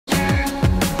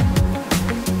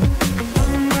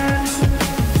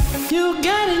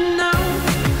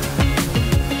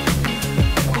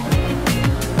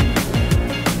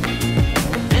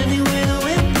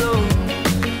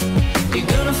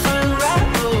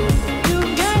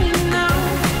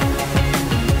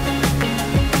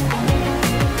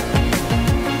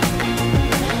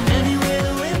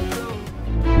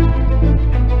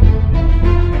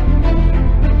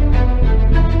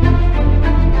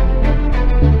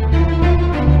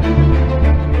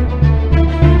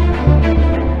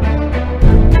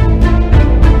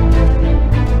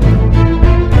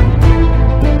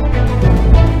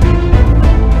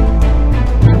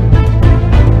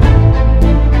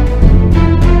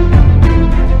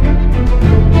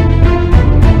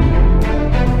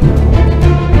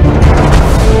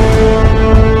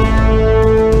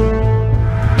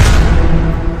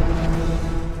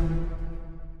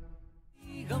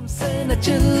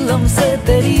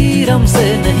जंजीरम से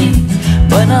नहीं,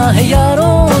 बना है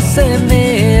यारों से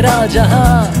मेरा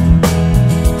जहां।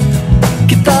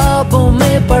 किताबों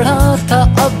में पढ़ा था,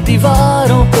 अब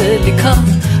दीवारों पे लिखा,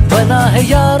 बना है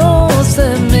यारों से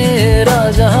मेरा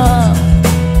जहां।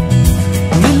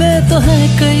 मिले तो है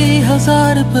कई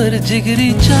हजार पर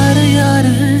जिगरी चार यार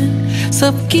हैं,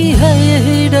 सबकी है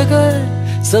यही डगर,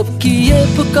 सबकी ये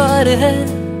पुकार है।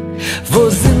 वो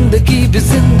जिंदगी भी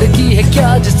जिंदगी है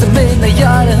क्या जिसमें न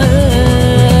यार है।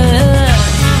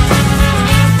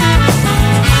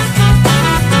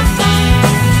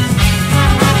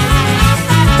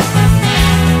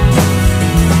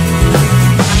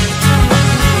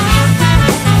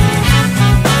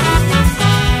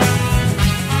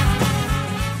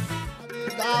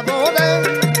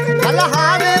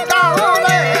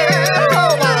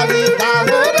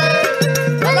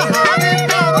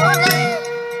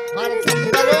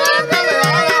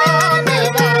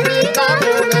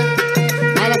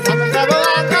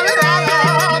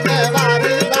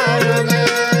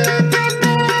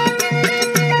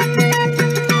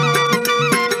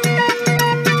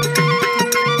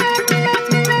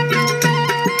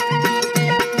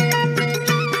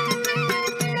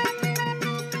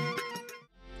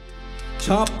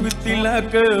 छाप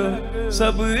तिलक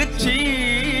सब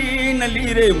छीन ली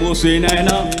रे मोसे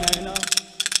नैना,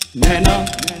 नैना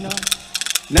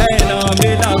नैना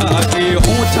मिला के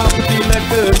हूँ। छाप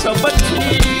तिलक सब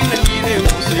छीन ली रे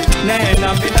मोसे नैना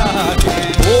मिला के,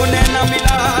 ओ नैना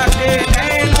मिला के,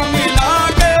 नैना मिला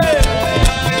के,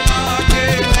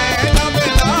 नैना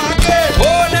मिला के,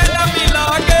 ओ नैना मिला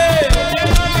के,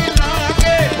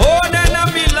 ओ नैना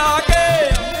मिला के।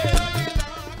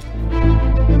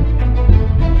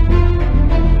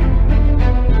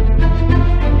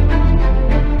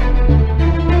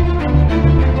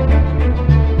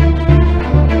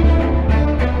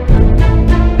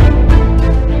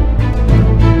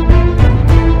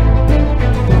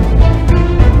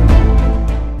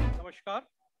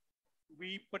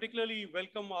 We particularly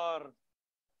welcome our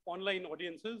online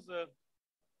audiences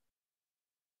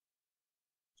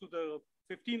to the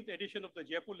 15th edition of the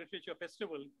Jaipur Literature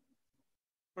Festival,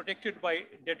 protected by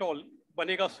Dettol,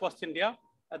 Banega Swasth India,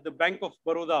 at the Bank of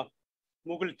Baroda,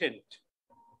 Mughal tent.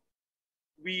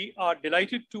 We are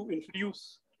delighted to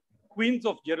introduce Queens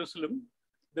of Jerusalem,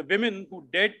 the women who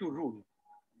dared to rule.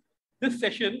 This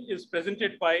session is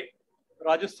presented by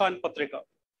Rajasthan Patrika.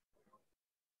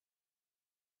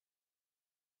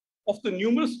 Of the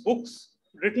numerous books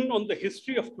written on the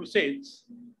history of Crusades,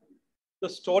 the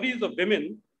stories of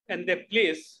women and their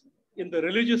place in the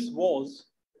religious wars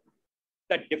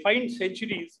that defined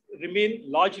centuries remain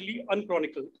largely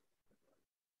unchronicled.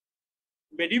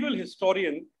 Medieval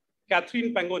historian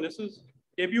Katherine Pangonis'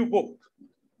 debut book,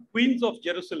 Queens of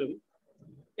Jerusalem,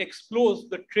 explores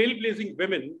the trailblazing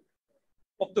women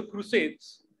of the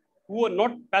Crusades who were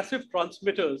not passive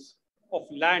transmitters of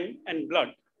land and blood,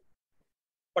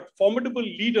 but formidable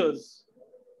leaders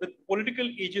with political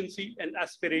agency and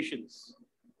aspirations,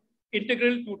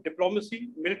 integral to diplomacy,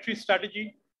 military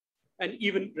strategy, and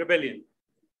even rebellion.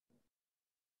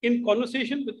 In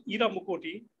conversation with Ira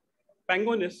Mukhoty,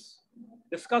 Pangonis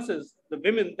discusses the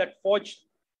women that forged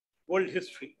world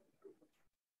history.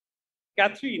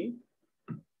 Katherine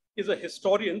is a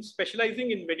historian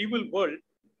specializing in medieval world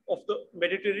of the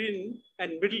Mediterranean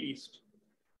and Middle East.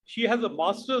 She has a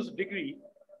master's degree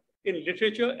in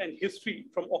literature and history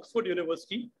from Oxford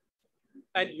University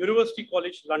and University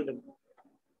College London.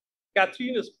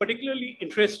 Katherine is particularly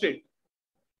interested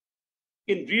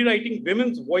in rewriting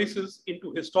women's voices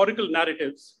into historical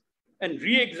narratives and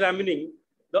re-examining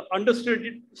the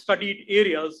understudied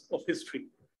areas of history.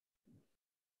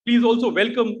 Please also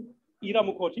welcome Ira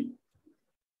Mukhoty.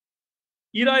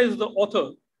 Ira is the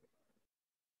author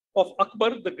of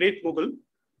Akbar, the Great Mughal,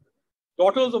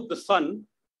 Daughters of the Sun,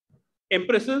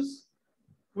 Empresses,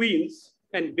 Queens,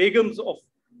 and Begums of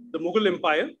the Mughal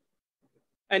Empire,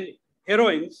 and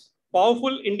Heroines,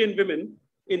 Powerful Indian Women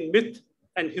in Myth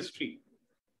and History.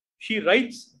 She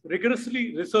writes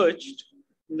rigorously researched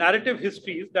narrative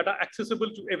histories that are accessible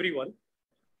to everyone.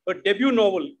 Her debut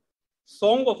novel,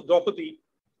 Song of Draupadi,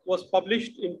 was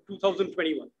published in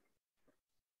 2021.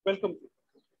 Welcome.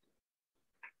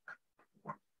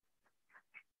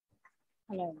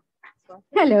 Hello.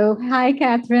 Hello. Hi,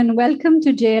 Catherine. Welcome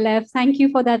to JLF. Thank you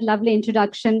for that lovely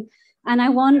introduction. And I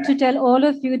want to tell all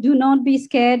of you, do not be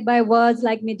scared by words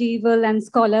like medieval and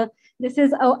scholar. This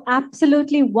is an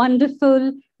absolutely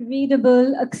wonderful,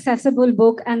 readable, accessible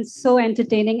book and so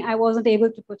entertaining. I wasn't able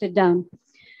to put it down.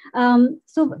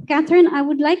 So, Catherine, I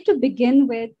would like to begin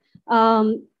with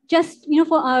just,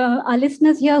 for our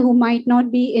listeners here who might not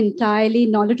be entirely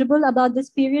knowledgeable about this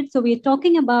period, so we're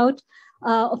talking about,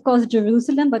 of course,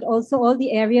 Jerusalem, but also all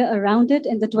the area around it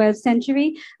in the 12th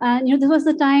century. And, this was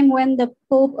the time when the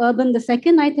Pope Urban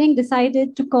II, I think,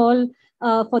 decided to call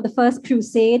for the first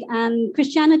crusade, and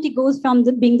Christianity goes from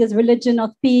being this religion of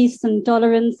peace and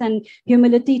tolerance and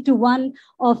humility to one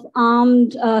of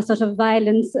armed sort of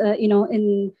violence,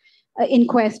 in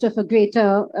quest of a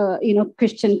greater,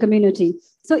 Christian community.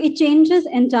 So it changes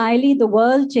entirely. The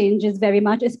world changes very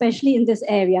much, especially in this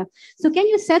area. So can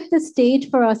you set the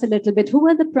stage for us a little bit? Who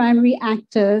were the primary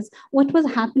actors? What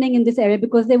was happening in this area?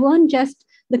 Because they weren't just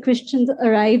the Christians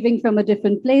arriving from a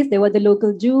different place. There were the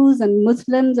local Jews and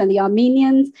Muslims and the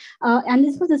Armenians. And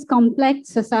this was this complex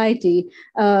society,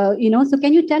 So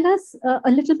can you tell us a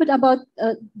little bit about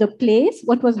the place,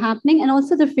 what was happening, and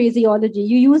also the phraseology?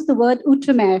 You use the word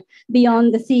outremer,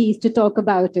 beyond the seas, to talk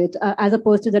about it, as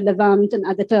opposed to the Levant and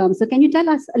other terms. So can you tell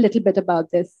us a little bit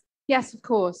about this? Yes, of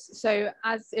course. So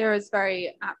as Ira's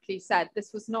very aptly said,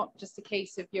 this was not just a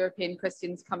case of European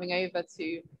Christians coming over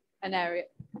to an area.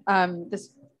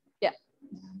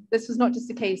 This was not just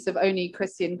a case of only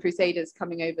Christian crusaders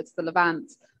coming over to the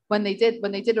Levant. When they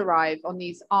did arrive on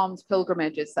these armed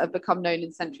pilgrimages that have become known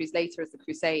in centuries later as the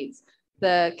Crusades,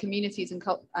 the communities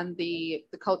and the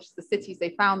cultures, the cities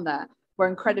they found there were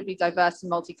incredibly diverse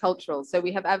and multicultural. So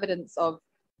we have evidence of,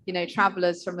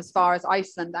 travelers from as far as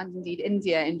Iceland and indeed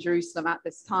India in Jerusalem at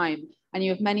this time. And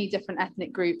you have many different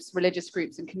ethnic groups, religious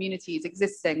groups and communities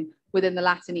existing within the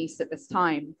Latin East at this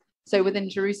time. So within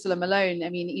Jerusalem alone,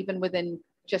 even within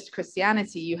just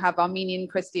Christianity, you have Armenian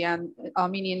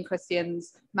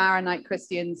Christians, Maronite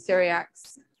Christians,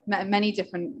 Syriacs, many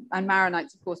different, and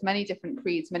Maronites, of course, many different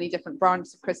creeds, many different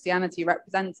branches of Christianity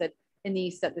represented in the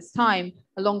East at this time,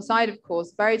 alongside, of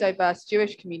course, very diverse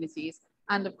Jewish communities,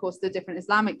 and of course, the different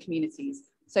Islamic communities.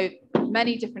 So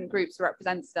many different groups were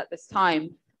represented at this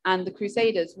time. And the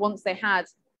Crusaders, once they had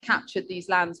captured these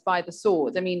lands by the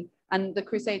sword, and the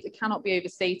Crusades, it cannot be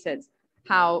overstated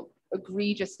how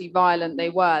egregiously violent they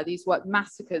were. These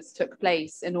massacres took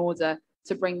place in order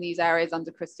to bring these areas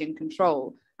under Christian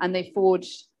control. And they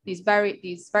forged these very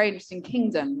interesting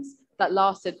kingdoms that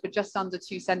lasted for just under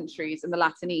 2 centuries in the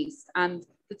Latin East. And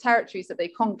the territories that they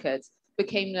conquered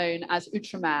became known as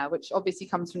outremer, which obviously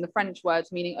comes from the French word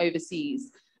meaning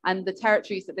overseas. And the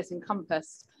territories that this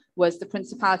encompassed was the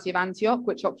Principality of Antioch,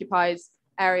 which occupies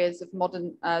areas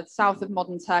of south of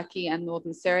modern Turkey and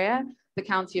northern Syria, the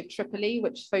county of Tripoli,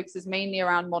 which focuses mainly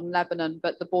around modern Lebanon,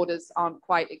 but the borders aren't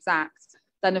quite exact.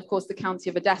 Then, of course, the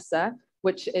county of Edessa,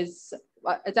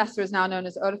 Edessa is now known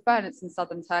as Urfa, and it's in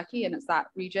southern Turkey, and it's that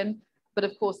region. But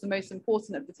of course, the most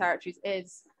important of the territories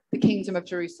is the Kingdom of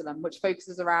Jerusalem, which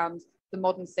focuses around the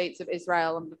modern states of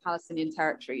Israel and the Palestinian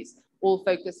territories, all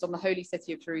focused on the holy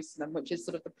city of Jerusalem, which is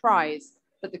sort of the prize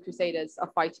that the Crusaders are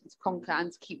fighting to conquer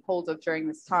and to keep hold of during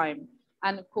this time.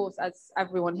 And of course, as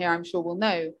everyone here I'm sure will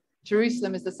know,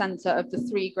 Jerusalem is the center of the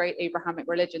 3 great Abrahamic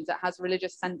religions. It has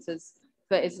religious centers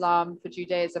for Islam, for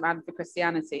Judaism, and for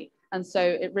Christianity. And so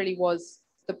it really was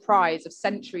the prize of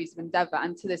centuries of endeavor.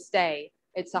 And to this day,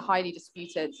 it's a highly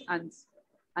disputed and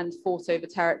fought over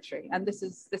territory. And this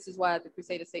is where the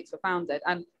Crusader states were founded.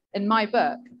 And in my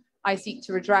book, I seek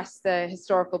to redress the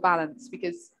historical balance,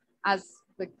 because as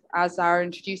our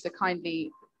introducer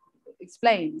kindly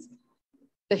explains,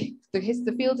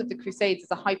 the field of the Crusades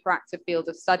is a hyperactive field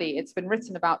of study. It's been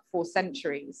written about for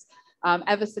centuries,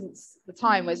 ever since the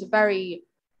time where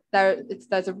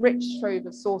there's a rich trove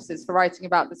of sources for writing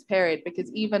about this period,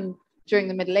 because even during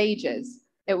the Middle Ages,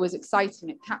 it was exciting.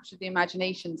 It captured the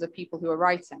imaginations of people who were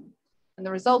writing. And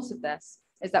the result of this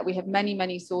is that we have many,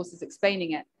 many sources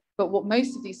explaining it. But what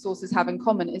most of these sources have in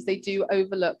common is they do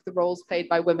overlook the roles played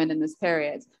by women in this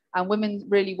period. And women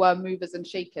really were movers and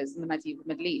shakers in the medieval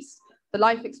Middle East. The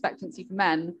life expectancy for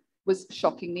men was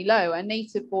shockingly low. A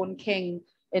native-born king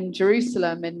in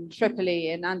Jerusalem, in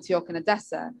Tripoli, in Antioch and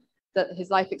Edessa, that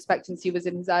his life expectancy was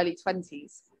in his early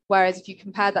 20s. Whereas if you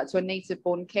compare that to a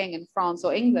native-born king in France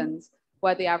or England,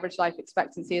 where the average life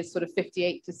expectancy is sort of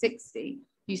 58 to 60,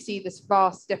 you see this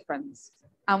vast difference.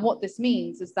 And what this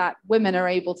means is that women are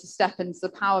able to step into the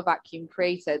power vacuum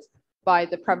created by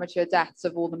the premature deaths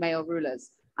of all the male rulers.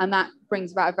 And that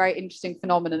brings about a very interesting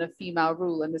phenomenon of female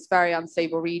rule in this very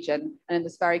unstable region and in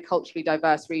this very culturally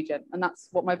diverse region. And that's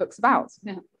what my book's about.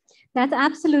 Yeah. That's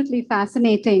absolutely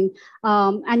fascinating.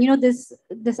 And this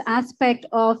aspect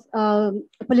of a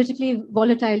politically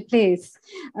volatile place,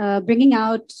 bringing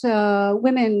out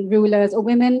women rulers or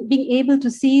women being able to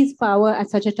seize power at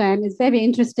such a time is very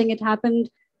interesting. It happened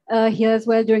here as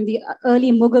well during the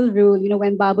early Mughal rule,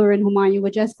 when Babur and Humayun were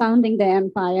just founding their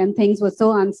empire and things were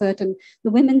so uncertain.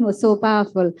 The women were so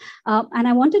powerful. And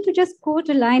I wanted to just quote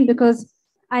a line because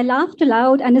I laughed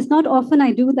aloud, and it's not often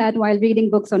I do that while reading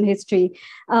books on history.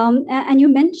 And you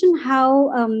mentioned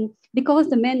how, because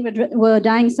the men were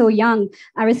dying so young,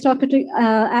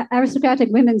 aristocratic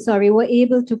women, were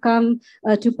able to come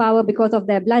to power because of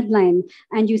their bloodline.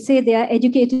 And you say they are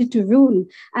educated to rule.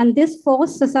 And this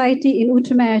forced society in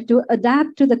Outremer to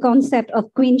adapt to the concept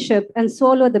of queenship and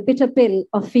swallow the bitter pill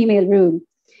of female rule.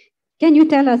 Can you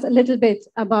tell us a little bit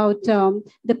about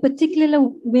the particular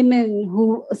women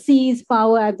who seized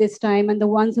power at this time and the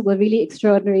ones who were really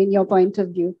extraordinary in your point of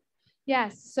view?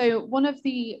 Yes, so one of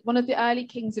the early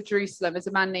kings of Jerusalem is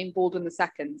a man named Baldwin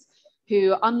II,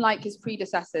 who, unlike his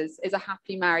predecessors, is a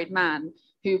happily married man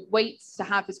who waits to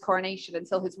have his coronation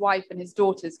until his wife and his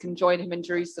daughters can join him in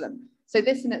Jerusalem. So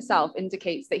this in itself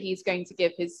indicates that he's going to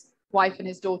give his wife and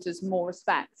his daughters more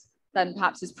respect than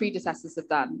perhaps his predecessors have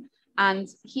done. And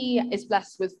he is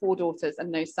blessed with 4 daughters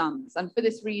and no sons. And for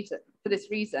this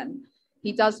reason,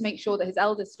 he does make sure that his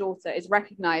eldest daughter is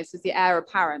recognized as the heir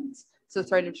apparent to the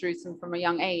throne of Jerusalem from a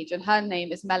young age. And her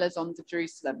name is Melisande of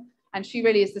Jerusalem. And she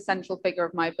really is the central figure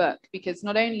of my book, because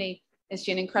not only is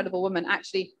she an incredible woman,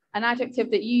 actually, an adjective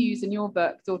that you use in your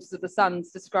book, Daughters of the Sun, to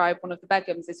describe one of the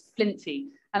Begums is flinty.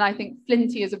 And I think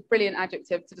flinty is a brilliant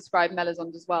adjective to describe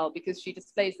Melisande as well, because she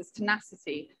displays this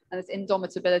tenacity and this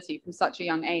indomitability from such a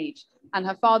young age. And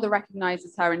her father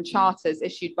recognizes her in charters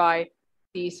issued by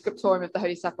the Scriptorium of the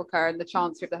Holy Sepulchre and the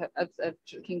Chancery of the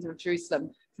Kingdom of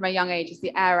Jerusalem from a young age as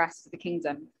the heiress to the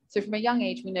kingdom. So from a young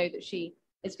age, we know that she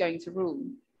is going to rule.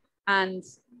 And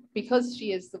because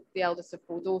she is the eldest of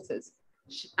 4 daughters,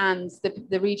 and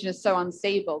the region is so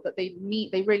unstable that they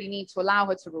really need to allow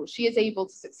her to rule, she is able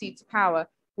to succeed to power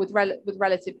with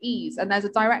relative ease. And there's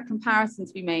a direct comparison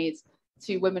to be made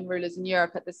to women rulers in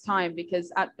Europe at this time,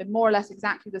 because at more or less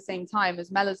exactly the same time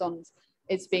as Melisande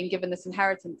is being given this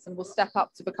inheritance and will step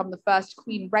up to become the first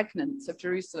queen regnant of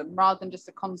Jerusalem rather than just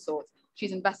a consort,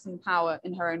 she's invested in power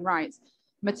in her own right.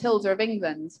 Matilda of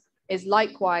England is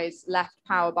likewise left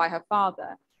power by her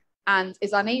father and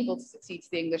is unable to succeed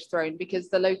to the English throne because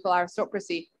the local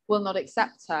aristocracy will not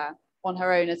accept her on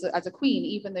her own as a queen,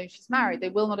 even though she's married. They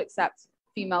will not accept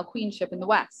female queenship in the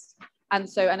West. And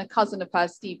a cousin of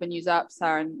hers, Stephen, usurps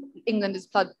her, and England is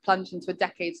plunged into a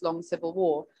decades-long civil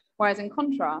war. Whereas in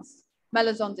contrast,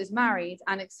 Melisande is married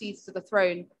and accedes to the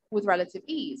throne with relative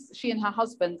ease. She and her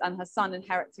husband and her son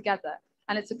inherit together.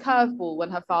 And it's a curveball when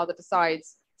her father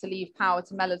decides to leave power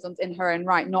to Melisande in her own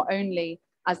right, not only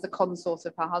as the consort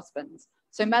of her husband.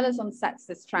 So Melisande sets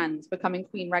this trend, becoming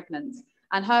queen regnant.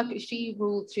 And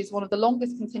she's one of the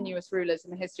longest continuous rulers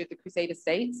in the history of the Crusader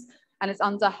states. And it's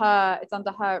under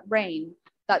her reign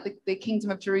that the Kingdom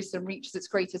of Jerusalem reaches its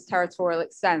greatest territorial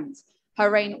extent.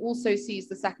 Her reign also sees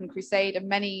the Second Crusade, and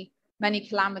many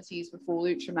calamities befall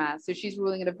Outremer. So she's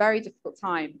ruling at a very difficult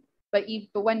time. But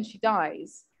when she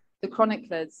dies, the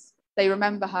chroniclers, they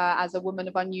remember her as a woman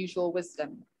of unusual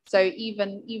wisdom. So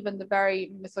even the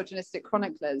very misogynistic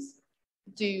chroniclers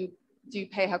do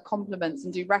pay her compliments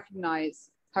and do recognize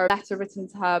her letter written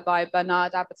to her by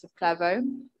Bernard, Abbot of Clairvaux,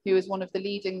 who is one of the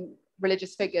leading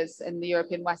religious figures in the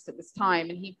European West at this time.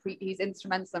 And he's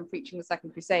instrumental in preaching the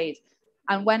Second Crusade.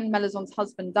 And when Melisandre's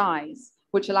husband dies,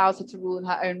 which allows her to rule in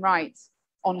her own right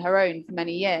on her own for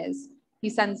many years, he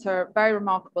sends her a very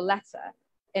remarkable letter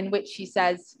in which he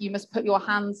says, "You must put your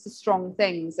hands to strong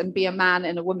things and be a man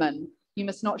and a woman. You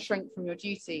must not shrink from your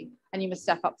duty, and you must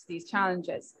step up to these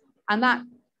challenges." And that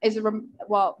is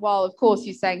while of course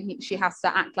he's saying she has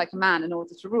to act like a man in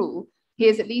order to rule, he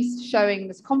is at least showing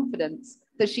this confidence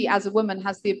that she as a woman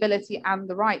has the ability and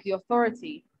the right, the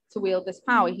authority to wield this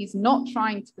power. He's not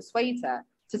trying to persuade her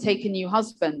to take a new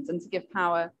husband and to give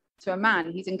power to a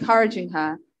man. He's encouraging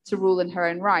her to rule in her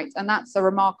own right. And that's a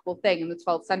remarkable thing in the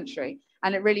 12th century.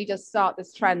 And it really does start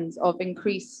this trend of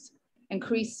increased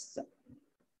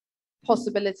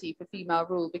possibility for female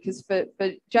rule, because for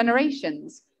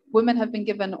generations, women have been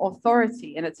given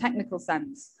authority in a technical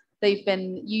sense. They've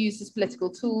been used as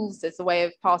political tools, as a way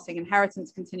of passing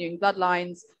inheritance, continuing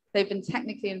bloodlines. They've been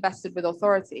technically invested with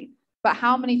authority. But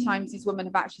how many times these women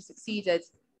have actually succeeded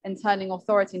in turning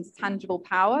authority into tangible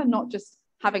power, not just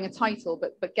having a title,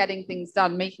 but getting things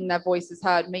done, making their voices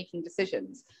heard, making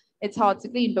decisions? It's hard to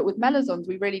glean. But with Melisande,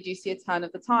 we really do see a turn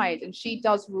of the tide, and she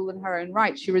does rule in her own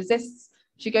right. She resists.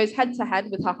 She goes head to head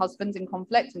with her husband in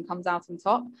conflict and comes out on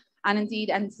top, and indeed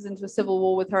enters into a civil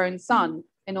war with her own son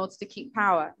in order to keep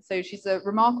power. So she's a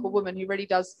remarkable woman who really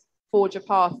does forge a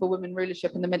path for women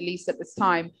rulership in the Middle East at this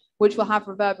time, which will have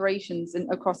reverberations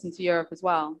across into Europe as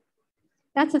well.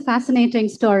 That's a fascinating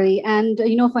story. And,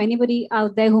 for anybody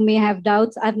out there who may have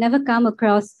doubts, I've never come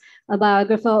across a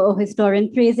biographer or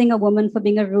historian praising a woman for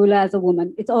being a ruler as a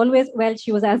woman. It's always, well,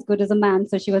 she was as good as a man,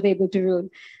 so she was able to rule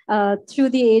through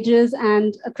the ages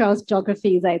and across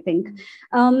geographies, I think.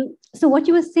 So what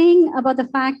you were saying about the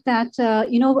fact that,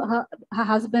 her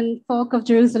husband, Folk of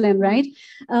Jerusalem, right?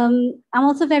 I'm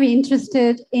also very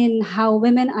interested in how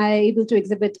women are able to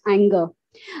exhibit anger.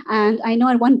 And I know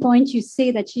at one point you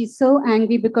say that she's so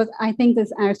angry because I think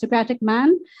this aristocratic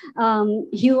man,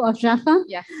 Hugh of Jaffa,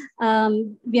 Yes.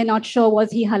 We are not sure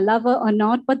was he her lover or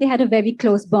not, but they had a very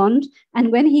close bond.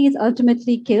 And when he is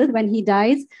ultimately killed, when he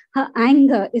dies, her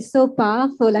anger is so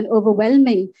powerful and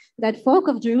overwhelming that Folk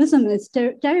of Jerusalem is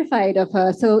terrified of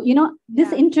her. So,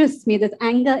 this interests me, this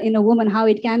anger in a woman, how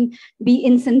it can be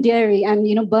incendiary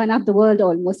and, burn up the world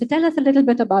almost. So tell us a little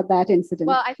bit about that incident.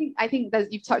 Well, I think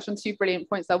that you've touched on two brilliant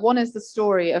points there. One is the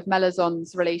story of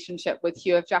Melison's relationship with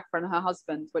Hugh of Jaffa and her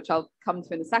husband, which I'll come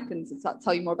to in a second to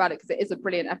tell you more about it, because it is a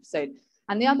brilliant episode.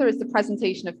 And the other is the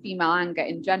presentation of female anger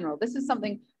in general. This is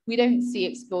something we don't see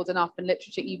explored enough in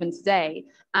literature even today,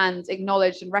 and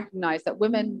acknowledged and recognized that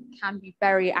women can be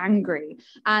very angry,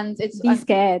 and it's be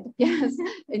scared. Yes,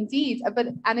 indeed.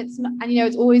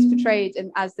 It's always portrayed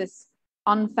as this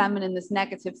unfeminine, this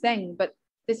negative thing, but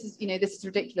this is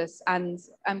ridiculous, and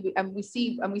we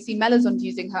see Melisande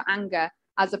using her anger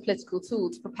as a political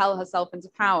tool to propel herself into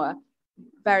power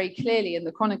very clearly in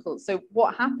the Chronicles. So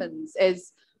what happens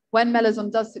is, when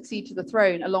Melisande does succeed to the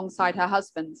throne alongside her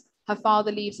husband, her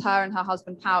father leaves her and her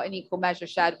husband power in equal measure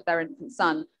shared with their infant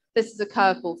son. This is a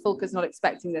curveball. Fulk is not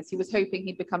expecting this. He was hoping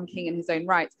he'd become king in his own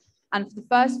right. And for the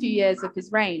first few years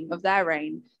of their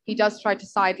reign, he does try to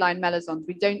sideline Melisande.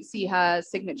 We don't see her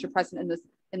signature present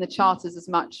in the charters as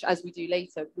much as we do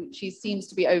later. She seems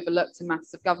to be overlooked in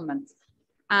matters of government.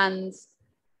 And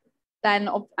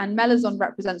Melisande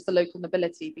represents the local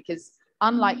nobility, because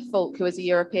unlike Fulk, who is a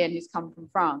European who's come from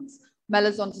France,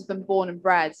 Melisande has been born and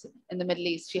bred in the Middle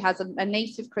East. She has a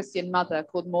native Christian mother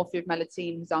called Morphy of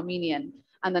Melitene, who's Armenian,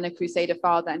 and then a Crusader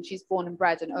father, and she's born and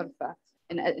bred in Urfa,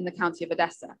 in the county of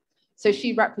Edessa. So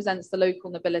she represents the local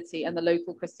nobility and the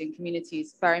local Christian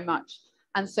communities very much.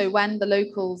 And so when the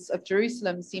locals of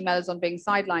Jerusalem see Melisande being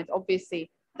sidelined,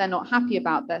 obviously they're not happy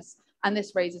about this, and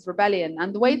this raises rebellion.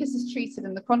 And the way this is treated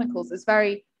in the Chronicles is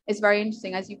very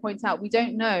interesting. As you point out, we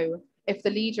don't know if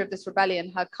the leader of this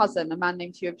rebellion, her cousin, a man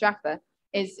named Hugh of Jaffa,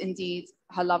 is indeed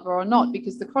her lover or not,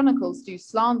 because the Chronicles do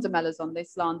slander Melisande, they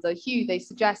slander Hugh, they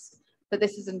suggest that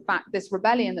this is in fact this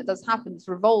rebellion that does happen, this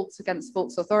revolt against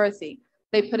Fulk's authority.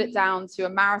 They put it down to a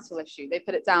marital issue, they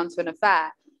put it down to an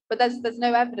affair, but there's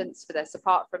no evidence for this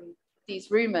apart from these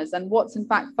rumors. And what's in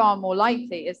fact far more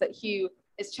likely is that Hugh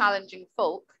is challenging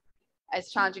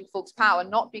Fulk's power,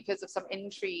 not because of some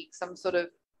intrigue, some sort of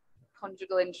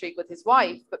conjugal intrigue with his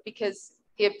wife, but because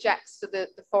he objects to the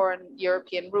foreign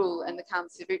European rule in the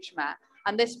County of Outremer.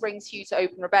 And this brings Hugh to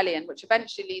open rebellion, which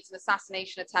eventually leads to an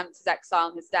assassination attempt, his exile,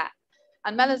 and his death.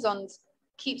 And Melisande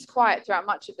keeps quiet throughout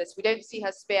much of this. We don't see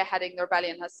her spearheading the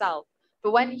rebellion herself.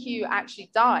 But when Hugh actually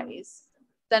dies,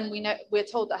 then we're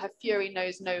told that her fury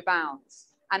knows no bounds.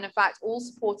 And in fact, all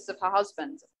supporters of her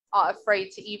husband are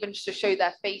afraid to even to show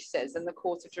their faces in the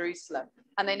court of Jerusalem.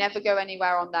 And they never go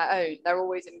anywhere on their own. They're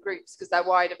always in groups because they're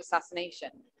worried of assassination.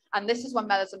 And this is when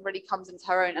Melisande really comes into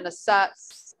her own and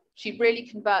asserts, she really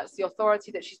converts the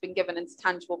authority that she's been given into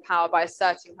tangible power by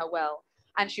asserting her will.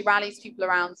 And she rallies people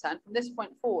around her. And from this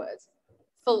point forward,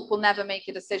 Fulk will never make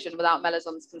a decision without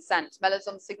Melisande's consent.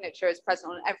 Melisande's signature is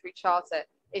present on every charter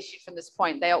issued from this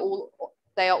point. They are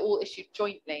all issued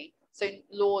jointly. So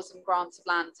laws and grants of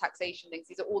land, taxation things,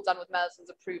 these are all done with Melisande's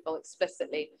approval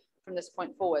explicitly from this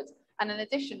point forward. And in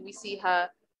addition, we see her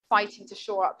fighting to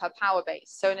shore up her power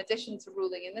base. So in addition to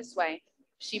ruling in this way,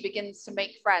 she begins to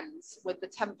make friends with the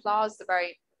Templars, the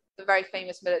very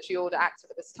famous military order active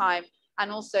at this time, and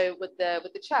also with the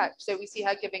church. So we see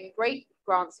her giving great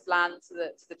grants of land to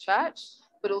the church,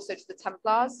 but also to the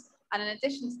Templars. And in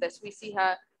addition to this, we see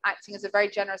her acting as a very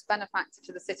generous benefactor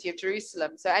to the city of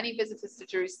Jerusalem. So any visitors to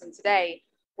Jerusalem today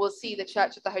will see the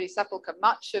Church of the Holy Sepulchre.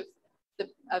 Much of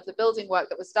the building work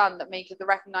that was done that make it the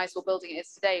recognizable building it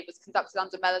is today was conducted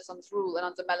under Melisande's rule and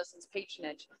under Melisande's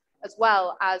patronage, as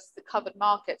well as the covered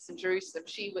markets in Jerusalem.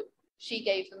 She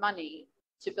gave the money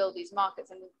to build these markets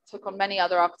and took on many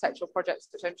other architectural projects,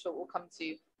 which I'm sure we'll come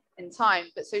to in time.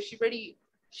 But so she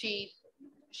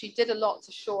did a lot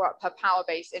to shore up her power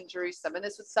base in Jerusalem, and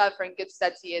this would serve her in good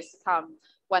stead to years to come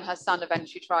when her son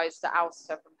eventually tries to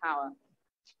oust her from power.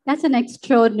 That's an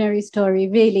extraordinary story,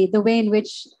 really, the way in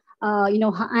which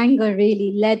her anger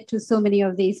really led to so many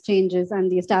of these changes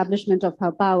and the establishment of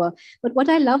her power. But what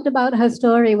I loved about her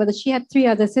story was that she had 3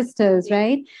 other sisters,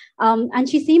 right? And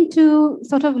she seemed to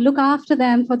sort of look after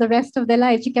them for the rest of their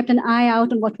lives. She kept an eye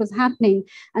out on what was happening,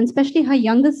 and especially her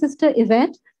younger sister,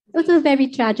 Yvette. It was a very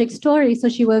tragic story. So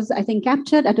she was, I think,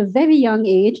 captured at a very young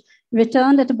age,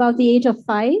 returned at about the age of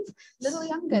 5. Little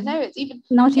younger. No, it's even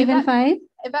not even 5.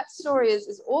 Yvette's story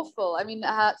is awful. I mean,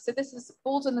 so this is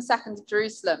Baldwin II of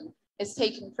Jerusalem is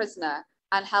taken prisoner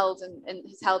and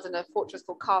he's held in a fortress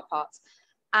called Karpat.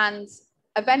 And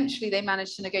eventually they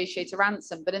managed to negotiate a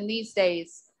ransom. But in these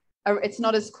days, it's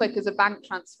not as quick as a bank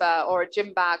transfer or a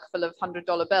gym bag full of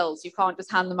 $100 bills. You can't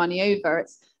just hand the money over.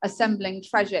 It's assembling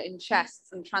treasure in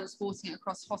chests and transporting it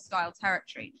across hostile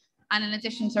territory. And in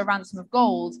addition to a ransom of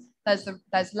gold,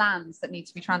 there's lands that need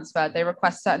to be transferred. They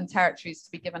request certain territories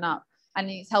to be given up. And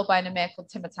he's held by an emir called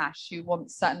Timurtash, who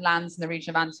wants certain lands in the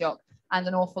region of Antioch and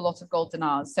an awful lot of gold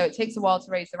dinars. So it takes a while to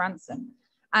raise the ransom.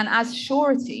 And as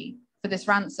surety for this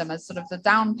ransom, as sort of the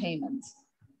down payment,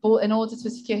 in order to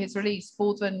secure his release,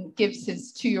 Baldwin gives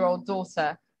his 2-year-old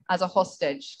daughter as a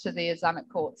hostage to the Islamic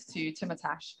court, to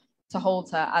Timurtash, to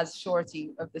hold her as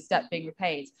surety of this debt being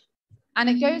repaid. And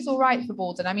it goes all right for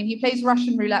Baldwin. I mean, he plays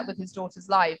Russian roulette with his daughter's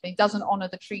life. And he doesn't honor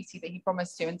the treaty that he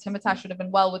promised to. And Timurtash would have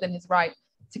been well within his right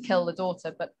to kill the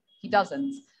daughter, but he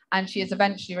doesn't. And she is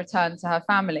eventually returned to her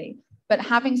family. But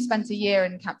having spent a year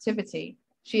in captivity,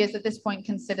 she is at this point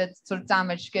considered sort of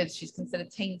damaged goods. She's considered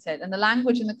tainted. And the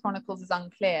language in the chronicles is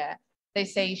unclear. They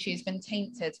say she's been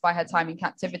tainted by her time in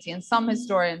captivity. And some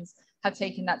historians have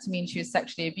taken that to mean she was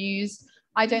sexually abused.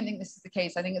 I don't think this is the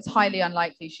case. I think it's highly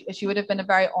unlikely. She would have been a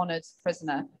very honored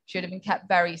prisoner. She would have been kept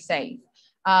very safe.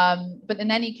 But in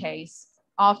any case,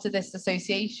 after this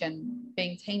association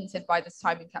being tainted by this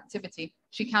time in captivity,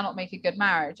 she cannot make a good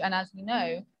marriage. And as we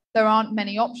know, there aren't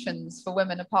many options for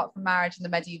women apart from marriage in the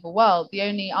medieval world. The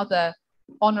only other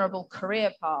honorable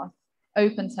career path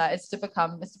open to her is to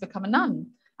become a nun.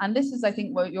 And this is, I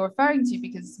think, what you're referring to,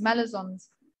 because Melisande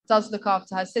does look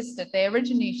after her sister.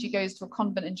 She goes to a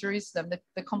convent in Jerusalem,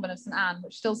 the convent of St. Anne,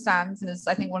 which still stands and is,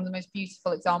 I think, one of the most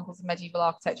beautiful examples of medieval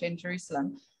architecture in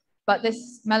Jerusalem. But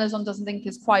this Melisande doesn't think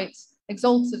is quite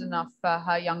exalted enough for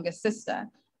her younger sister.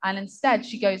 And instead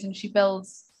she goes and she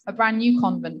builds a brand new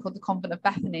convent called the Convent of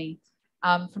Bethany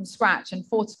from scratch, and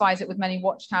fortifies it with many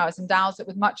watchtowers, endows it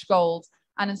with much gold,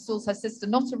 and installs her sister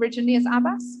not originally as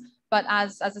abbess, but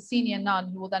as a senior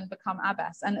nun who will then become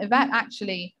abbess. And Yvette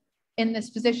actually, in this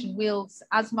position, wields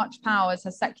as much power as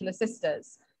her secular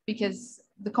sisters, because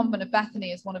the Convent of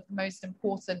Bethany is one of the most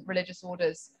important religious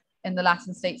orders in the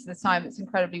Latin states at the time. It's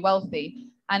incredibly wealthy.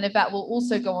 And Yvette will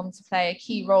also go on to play a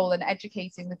key role in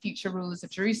educating the future rulers of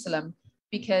Jerusalem,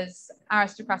 because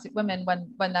aristocratic women,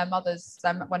 when their mothers,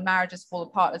 when marriages fall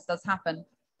apart, as does happen,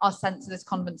 are sent to this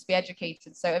convent to be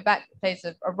educated. So Yvette plays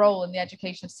a role in the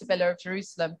education of Sibylla of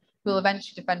Jerusalem, who will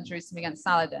eventually defend Jerusalem against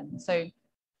Saladin. So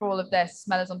for all of this,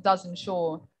 Melisande does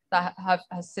ensure that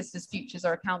her sister's futures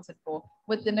are accounted for,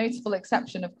 with the notable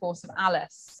exception, of course, of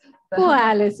Alice. Poor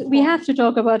Alice. We have to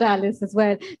talk about Alice as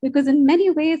well, because in many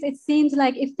ways, it seems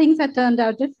like if things had turned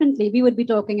out differently, we would be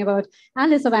talking about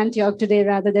Alice of Antioch today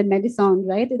rather than Melisande,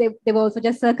 right? They were also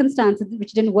just circumstances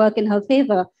which didn't work in her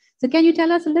favor. So can you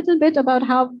tell us a little bit about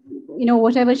how,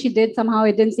 whatever she did, somehow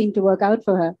it didn't seem to work out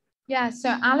for her? Yeah, so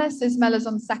Alice is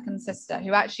Melisande's second sister,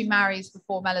 who actually marries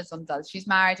before Melisande does. She's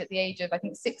married at the age of, I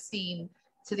think, 16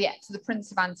 to the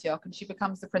Prince of Antioch, and she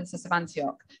becomes the Princess of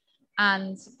Antioch.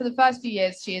 And for the first few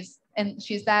years, she's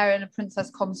there in a princess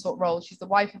consort role. She's the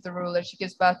wife of the ruler. She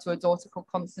gives birth to a daughter called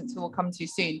Constance, who will come to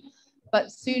soon.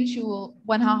 But soon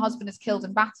when her husband is killed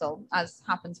in battle, as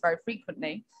happens very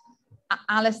frequently,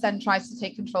 Alice then tries to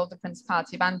take control of the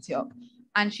Principality of Antioch.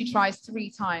 And she tries 3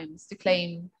 times to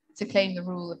claim the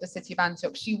rule of the city of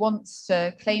Antioch. She wants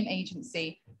to claim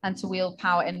agency and to wield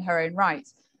power in her own right.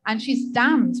 And she's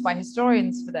damned by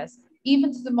historians for this.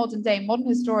 Even to the modern day, modern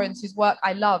historians whose work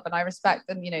I love and I respect,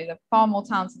 and they're far more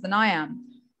talented than I am,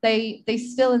 they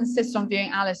still insist on viewing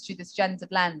Alice through this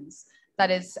gendered lens that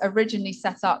is originally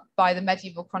set up by the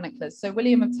medieval chroniclers. So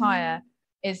William of Tyre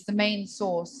is the main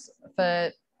source for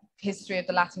history of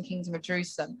the Latin kingdom of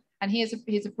Jerusalem. And he's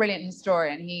a brilliant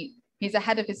historian. He's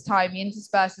ahead of his time. He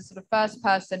intersperses sort of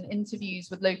first-person interviews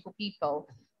with local people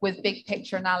with big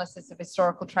picture analysis of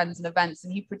historical trends and events.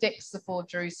 And he predicts the fall of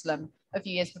Jerusalem a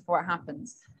few years before it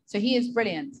happens. So he is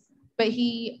brilliant, but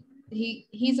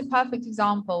he's a perfect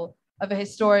example of a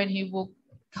historian who will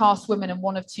cast women in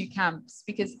one of 2 camps,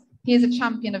 because he is a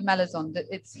champion of Melisande.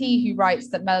 It's he who writes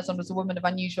that Melisande was a woman of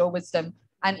unusual wisdom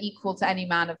and equal to any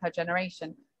man of her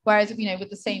generation. Whereas, with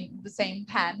the same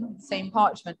pen, the same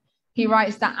parchment, he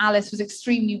writes that Alice was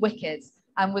extremely wicked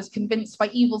and was convinced by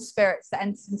evil spirits that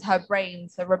entered into her brain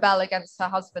to rebel against her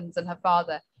husband and her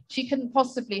father. She couldn't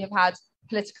possibly have had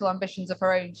political ambitions of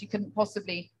her own. She couldn't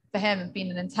possibly, for him, have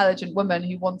been an intelligent woman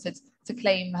who wanted to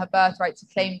claim her birthright, to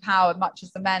claim power, much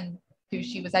as the men who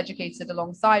she was educated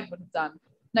alongside would have done.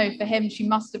 No, for him, she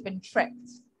must have been tricked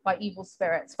by evil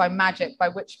spirits, by magic, by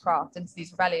witchcraft into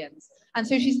these rebellions. And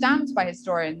so she's damned by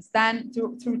historians. Then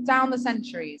through down the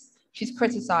centuries, she's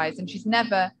criticized, and she's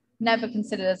never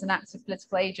considered as an active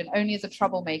political agent, only as a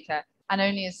troublemaker and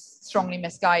only as strongly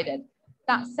misguided.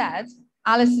 That said,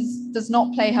 Alice does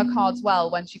not play her cards well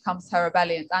when she comes to her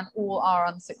rebellions, and all are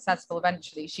unsuccessful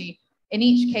eventually. In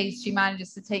each case, she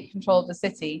manages to take control of the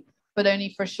city, but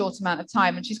only for a short amount of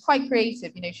time. And she's quite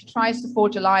creative. You know, she tries to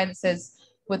forge alliances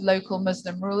with local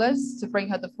Muslim rulers to bring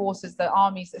her the forces, the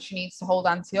armies that she needs to hold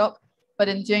Antioch. But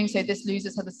in doing so, this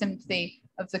loses her the sympathy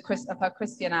of her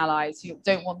Christian allies who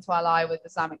don't want to ally with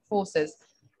Islamic forces.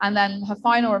 And then her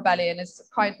final rebellion is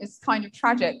kind of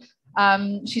tragic.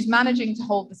 She's managing to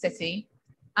hold the city,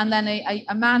 and then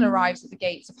a man arrives at the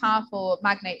gates, a powerful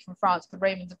magnate from France called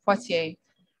Raymond of Poitiers,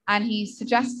 and he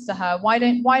suggests to her, why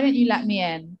don't you let me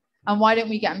in, and why don't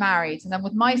we get married, and then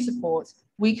with my support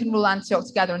we can rule Antioch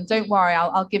together, and don't worry,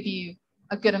 I'll give you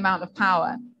a good amount of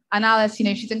power. And Alice, you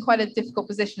know, she's in quite a difficult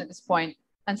position at this point,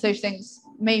 and so she thinks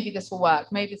maybe this will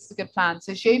work, maybe this is a good plan.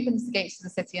 So she opens the gates of the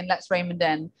city and lets Raymond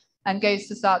in, and goes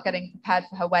to start getting prepared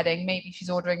for her wedding. Maybe she's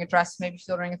ordering a dress, maybe she's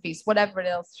ordering a feast, whatever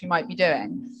else she might be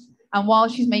doing. And while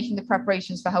she's making the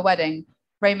preparations for her wedding,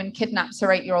 Raymond kidnaps her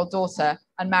 8-year-old daughter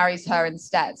and marries her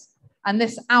instead. And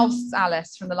this ousts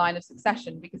Alice from the line of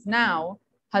succession, because now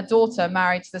her daughter,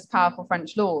 married to this powerful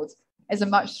French lord, has a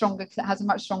much stronger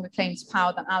claim to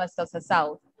power than Alice does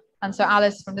herself. And so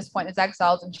Alice, from this point, is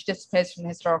exiled and she disappears from the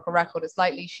historical record. It's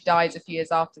likely she dies a few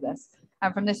years after this.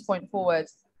 And from this point forward,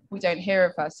 we don't hear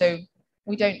of her. So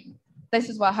this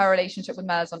is where her relationship with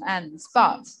Melisande ends.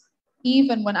 But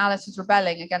even when Alice was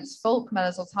rebelling against Fulk,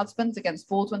 Melisande's husband, against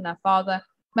Baldwin, their father,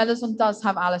 Melisande does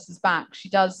have Alice's back. She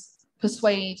does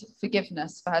persuade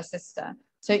forgiveness for her sister.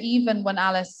 So even when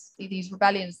Alice, these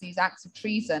rebellions, these acts of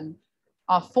treason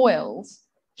are foiled,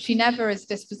 she never is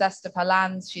dispossessed of her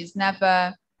lands. She's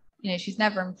never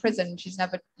imprisoned. She's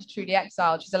never truly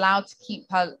exiled. She's allowed to keep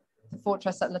the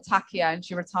fortress at Latakia, and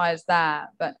she retires there.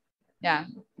 But yeah.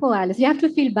 Poor Alice. You have to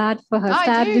feel bad for her,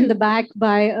 stabbed in the back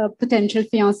by a potential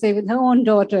fiancé with her own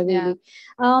daughter, really.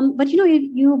 Yeah. But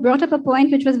you brought up a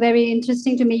point which was very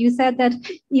interesting to me. You said that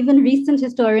even recent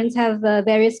historians have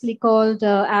variously called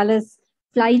Alice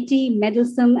flighty,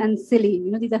 meddlesome, and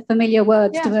silly. These are familiar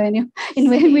words to her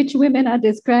in which women are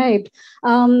described.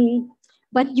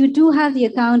 But you do have the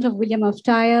account of William of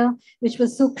Tyre, which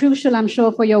was so crucial, I'm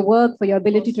sure, for your work, for your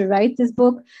ability to write this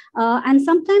book. And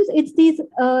sometimes it's these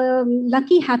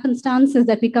lucky happenstances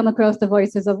that we come across the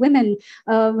voices of women.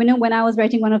 When I was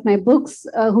writing one of my books,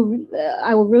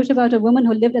 I wrote about a woman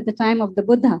who lived at the time of the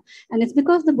Buddha. And it's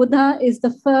because the Buddha is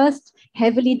the first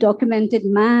heavily documented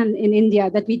man in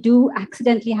India that we do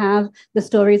accidentally have the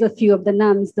stories of few of the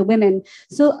nuns, the women.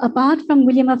 So apart from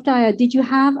William of Tyre, did you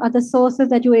have other sources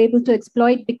that you were able to explore?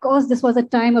 Because this was a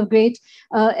time of great,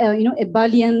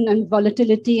 ebullition and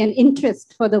volatility and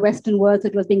interest for the Western world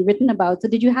that was being written about. So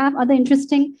did you have other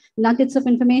interesting nuggets of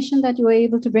information that you were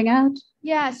able to bring out?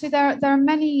 Yeah, so there are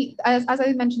many, as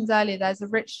I mentioned earlier, there's a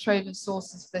rich trove of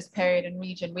sources for this period and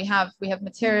region. We have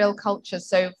material cultures.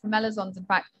 So for Melisande, in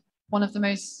fact, one of the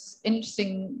most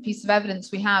interesting pieces of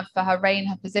evidence we have for her reign,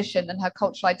 her position, and her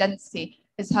cultural identity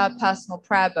is her personal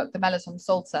prayer book, the Melisande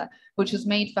Psalter, which was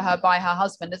made for her by her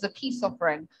husband as a peace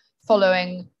offering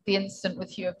following the incident with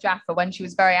Hugh of Jaffa when she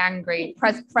was very angry.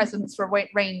 Presents were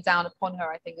rained down upon her,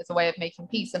 I think, as a way of making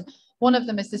peace. And one of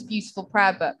them is this beautiful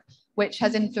prayer book, which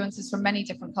has influences from many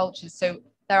different cultures. So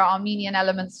there are Armenian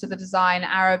elements to the design,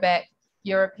 Arabic,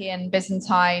 European,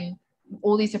 Byzantine,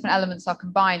 all these different elements are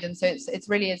combined. And so it's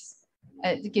really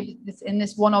to give this, in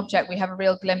this one object, we have a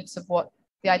real glimpse of what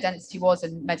the identity was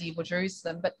in medieval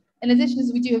Jerusalem. But in addition,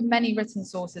 we do have many written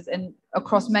sources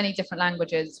across many different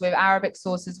languages. We have Arabic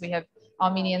sources, we have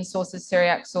Armenian sources,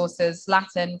 Syriac sources,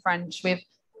 Latin, French. We have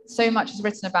so much is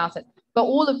written about it. But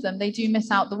all of them, they do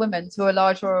miss out the women to a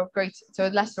lesser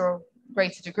or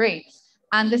greater degree.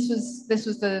 And this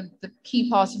was the key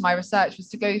part of my research, was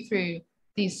to go through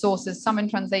these sources, some in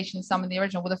translation, some in the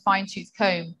original, with a fine-tooth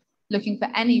comb, looking for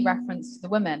any reference to the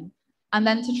women, and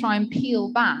then to try and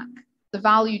peel back the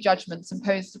value judgments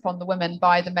imposed upon the women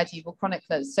by the medieval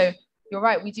chroniclers. So you're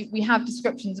right, we have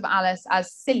descriptions of Alice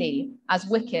as silly, as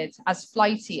wicked, as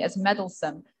flighty, as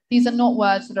meddlesome. These are not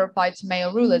words that are applied to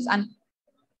male rulers. And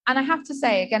I have to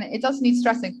say, again, it does need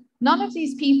stressing, none of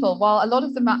these people, while a lot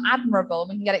of them are admirable,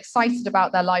 we can get excited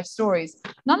about their life stories,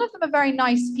 none of them are very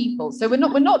nice people. So we're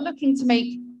not looking to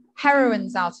make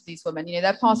heroines out of these women. You know,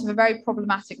 they're part of a very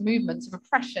problematic movement of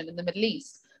oppression in the Middle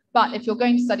East. But if you're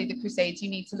going to study the Crusades, you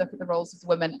need to look at the roles of the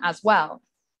women as well.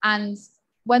 And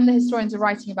when the historians are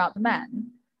writing about the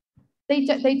men, they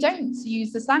don't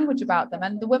use this language about them.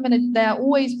 And the women, they're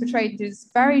always portrayed through this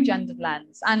very gendered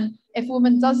lens. And if a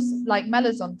woman does, like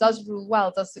Melisande, does rule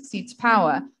well, does succeed to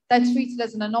power, they're treated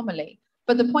as an anomaly.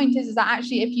 But the point is that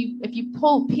actually, if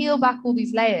you peel back all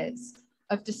these layers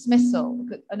of dismissal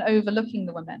and overlooking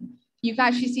the women, you can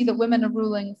actually see that women are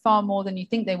ruling far more than you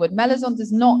think they would. Melisande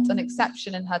is not an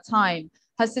exception in her time.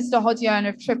 Her sister Hodione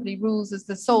of Tripoli rules as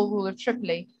the sole ruler of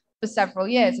Tripoli for several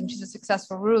years, and she's a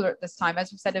successful ruler at this time.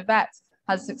 As we said, Yvette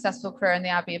has a successful career in the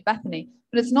Abbey of Bethany.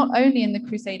 But it's not only in the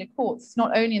Crusader courts, it's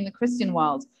not only in the Christian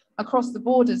world. Across the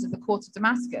borders of the court of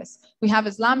Damascus, we have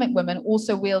Islamic women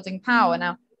also wielding power.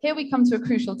 Now, here we come to a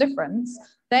crucial difference.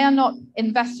 They are not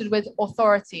invested with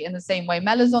authority in the same way.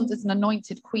 Melisande is an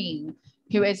anointed queen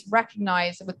who is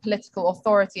recognized with political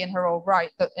authority in her own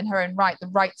right, the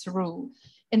right to rule.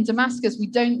 In Damascus, we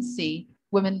don't see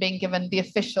women being given the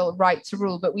official right to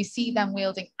rule, but we see them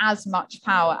wielding as much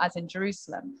power as in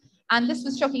Jerusalem. And this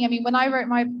was shocking. I mean, when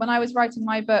I was writing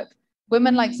my book,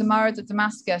 women like Zamarid of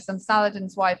Damascus and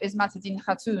Saladin's wife, Ismat ad-Din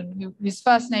Khatun, whose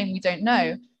first name we don't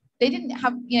know, they didn't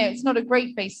have, you know, it's not a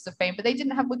great basis of fame, but they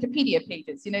didn't have Wikipedia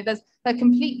pages. You know, they're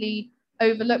completely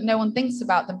overlooked. No one thinks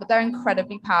about them, but they're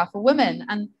incredibly powerful women.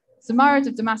 And Zamarid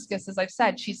of Damascus, as I've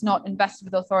said, she's not invested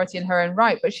with authority in her own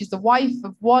right, but she's the wife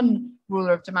of one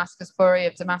ruler of Damascus, Buri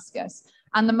of Damascus,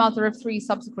 and the mother of 3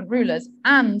 subsequent rulers,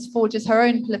 and forges her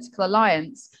own political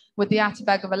alliance with the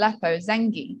Atabeg of Aleppo,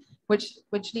 Zengi,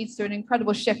 which leads to an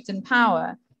incredible shift in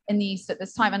power in the East at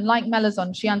this time. And like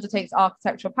Melisande, she undertakes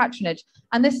architectural patronage.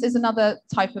 And this is another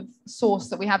type of source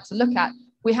that we have to look at.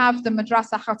 We have the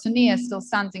Madrasa Khatuniya still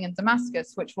standing in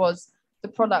Damascus, which was the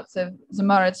product of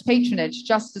Zamarid's patronage,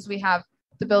 just as we have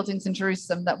the buildings in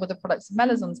Jerusalem that were the products of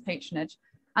Melisande's patronage.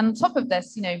 And on top of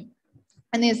this, you know,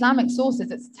 in the Islamic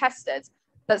sources, it's attested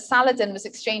that Saladin was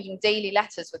exchanging daily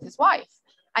letters with his wife.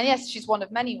 And yes, she's one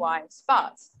of many wives,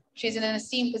 but she's in an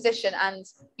esteemed position, and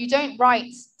you don't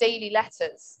write daily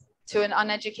letters to an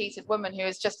uneducated woman who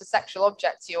is just a sexual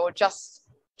object to you, or just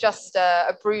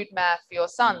a broodmare for your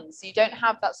sons. You don't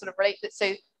have that sort of relationship.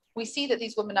 So we see that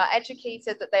these women are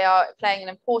educated, that they are playing an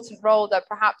important role. They're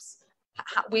perhaps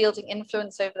wielding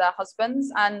influence over their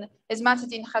husbands. And Ismat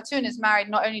ad-Din Khatun is married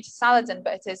not only to Saladin,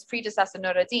 but to his predecessor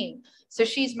Nur ad-Din. So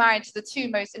she's married to the 2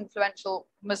 most influential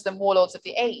Muslim warlords of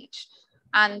the age.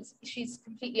 And she's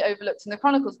completely overlooked in the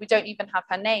chronicles. We don't even have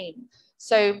her name.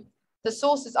 So the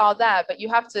sources are there, but you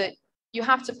have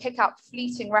to pick up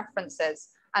fleeting references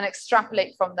and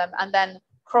extrapolate from them, and then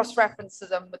cross-reference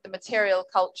them with the material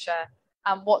culture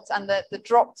and the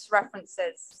dropped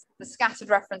references, the scattered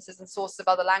references and sources of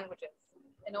other languages,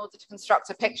 in order to construct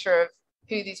a picture of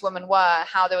who these women were,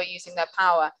 how they were using their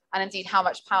power, and indeed how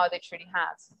much power they truly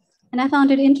had. And I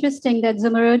found it interesting that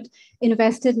Zamarid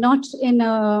invested not in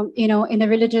a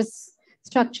religious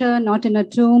structure, not in a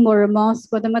tomb or a mosque,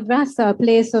 but the madrasa, a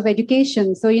place of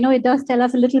education. So, you know, it does tell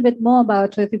us a little bit more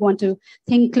about her if we want to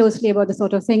think closely about the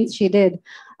sort of things she did.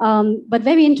 But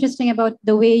very interesting about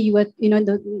the way you were, you know,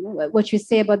 what you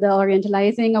say about the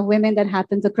orientalizing of women that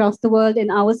happens across the world in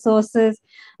our sources.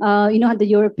 You know, the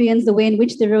Europeans, the way in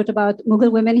which they wrote about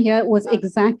Mughal women here was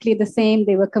exactly the same.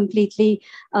 They were completely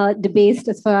debased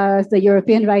as far as the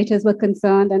European writers were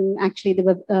concerned, and actually there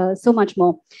were so much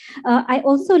more. I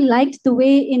also liked the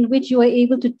way in which you were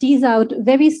able to tease out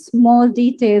very small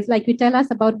details, like you tell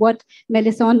us about what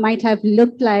Melisande might have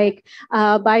looked like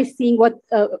by seeing what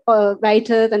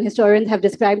writers and historians have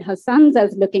described her sons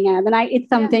as looking at. And it's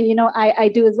something, you know, I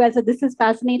do as well. So this is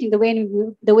fascinating, the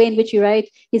way in which you write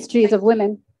histories of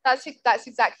women. That's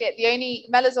exactly it.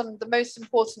 Melisande, the most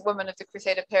important woman of the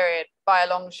Crusader period by a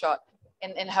long shot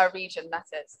in her region, that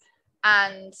is.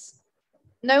 And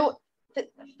no,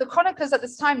 the chroniclers at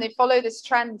this time, they follow this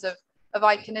trend of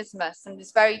iconismus and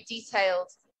this very detailed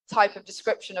type of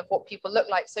description of what people look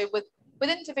like. So with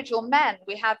individual men,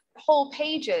 we have whole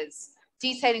pages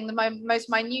detailing the most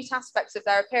minute aspects of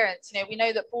their appearance. You know, we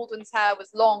know that Baldwin's hair was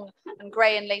long and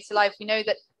grey in later life. We know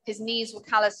that his knees were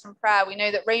calloused from prayer. We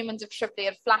know that Raymond of Tripoli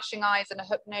had flashing eyes and a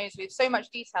hooked nose. We have so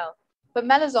much detail. But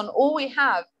Melisande, all we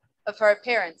have of her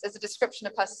appearance is a description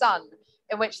of her son,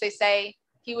 in which they say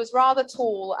he was rather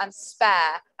tall and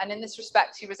spare, and in this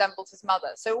respect he resembled his mother.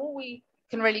 So all we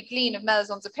can really glean of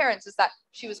Melisande's appearance is that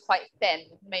she was quite thin,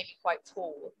 maybe quite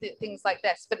tall, things like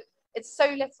this. But it's so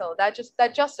little.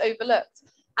 They're just overlooked.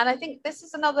 And I think this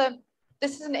is another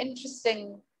this is an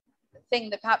interesting thing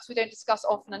that perhaps we don't discuss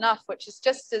often enough, which is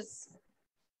just as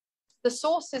the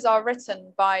sources are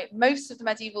written by, most of the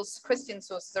medieval Christian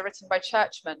sources are written by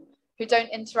churchmen who don't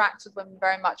interact with women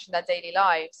very much in their daily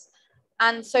lives.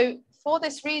 And so for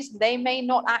this reason, they may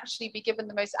not actually be given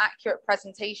the most accurate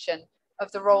presentation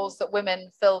of the roles that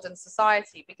women filled in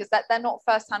society, because that they're not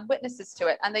first-hand witnesses to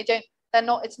it, and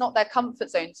it's not their comfort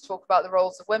zone to talk about the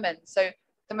roles of women. So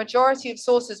the majority of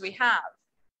sources we have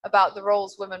about the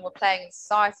roles women were playing in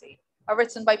society are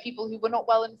written by people who were not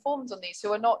well informed on these,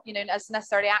 who are not, you know, as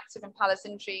necessarily active in palace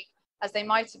intrigue as they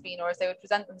might have been, or as they would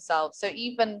present themselves. So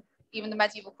even the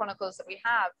medieval chronicles that we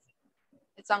have,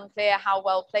 it's unclear how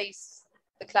well placed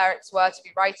the clerics were to be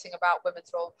writing about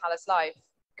women's role in palace life.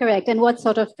 Correct, and what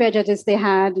sort of prejudice they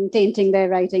had in tainting their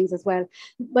writings as well.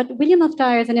 But William of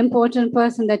Tyre is an important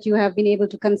person that you have been able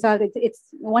to consult. It's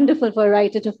wonderful for a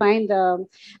writer to find. And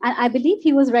I believe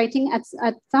he was writing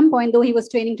at some point, though he was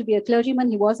training to be a clergyman.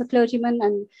 He was a clergyman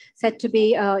and said to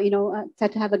be,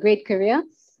 said to have a great career.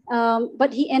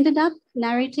 But he ended up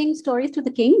narrating stories to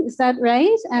the king. Is that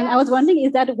right? And yes. I was wondering,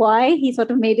 is that why he sort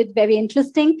of made it very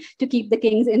interesting to keep the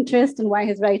king's interest, and why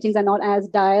his writings are not as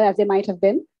dire as they might have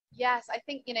been? Yes, I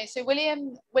think, you know, so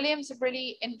William's a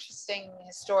really interesting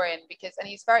historian, because, and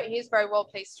he is very well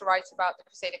placed to write about the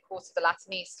Crusader court of the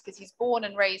Latin East, because he's born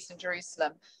and raised in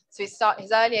Jerusalem. So his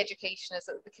early education is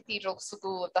at the Cathedral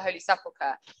School of the Holy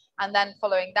Sepulchre, and then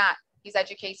following that, he's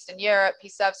educated in Europe. He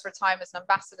serves for a time as an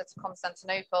ambassador to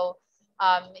Constantinople.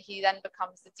 He then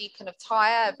becomes the Deacon of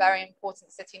Tyre, a very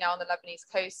important city now on the Lebanese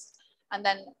coast, and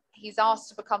then he's asked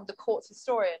to become the court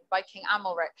historian by King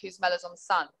Amalric, who's Melison's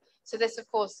son. So this,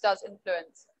 of course, does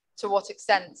influence to what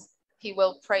extent he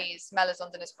will praise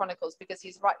Melisande in his chronicles, because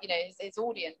he's right, you know, his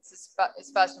audience is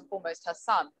first and foremost her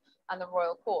son and the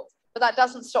royal court. But that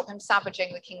doesn't stop him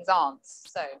savaging the king's aunts.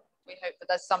 So we hope that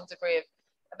there's some degree of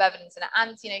evidence in it.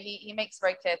 And, you know, he makes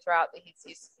very clear throughout that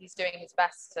he's doing his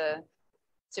best to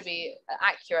be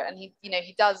accurate. And he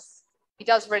does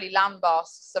really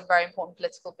lambast some very important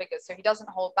political figures. So he doesn't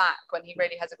hold back when he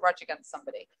really has a grudge against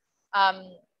somebody.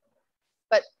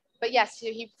 But yes,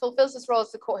 he fulfills this role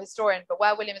as the court historian. But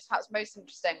where William is perhaps most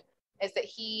interesting is that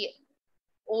he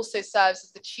also serves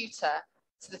as the tutor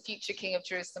to the future king of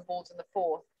Jerusalem, Baldwin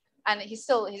IV. And he's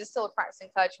still a practicing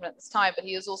clergyman at this time, but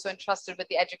he is also entrusted with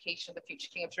the education of the future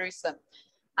king of Jerusalem.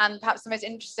 And perhaps the most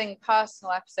interesting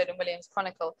personal episode in William's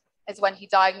chronicle is when he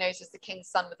diagnoses the king's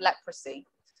son with leprosy.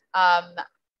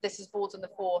 This is Baldwin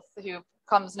IV, who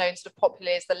becomes known sort of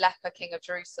popularly as the leper king of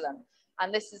Jerusalem.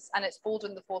 And it's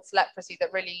Baldwin IV's leprosy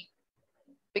that really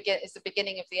is the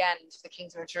beginning of the end for the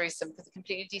kingdom of Jerusalem, because it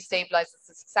completely destabilizes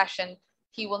the succession.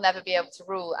 He will never be able to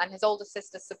rule. And his older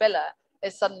sister, Sibylla,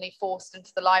 is suddenly forced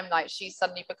into the limelight. She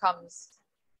suddenly becomes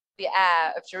the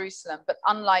heir of Jerusalem. But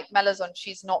unlike Melisande,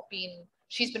 she's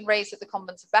been raised at the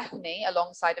convent of Bethany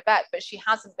alongside Yvette, but she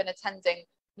hasn't been attending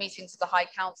meetings of the High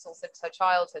Council since her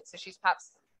childhood. So she's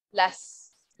perhaps less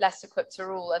equipped to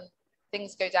rule, and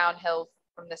things go downhill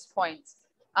from this point.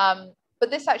 But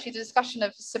this actually, the discussion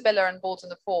of Sibylla and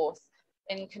Baldwin IV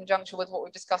in conjunction with what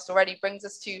we've discussed already brings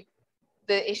us to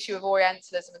the issue of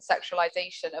Orientalism and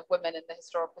sexualization of women in the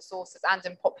historical sources and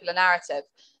in popular narrative,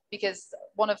 because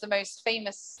one of the most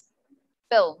famous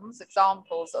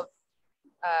examples of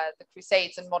the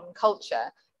Crusades in modern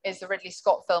culture is the Ridley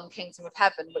Scott film Kingdom of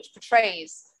Heaven, which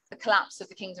portrays the collapse of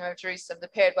the Kingdom of Jerusalem, the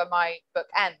period where my book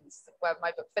ends, where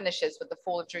my book finishes with the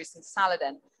fall of Jerusalem to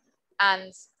Saladin.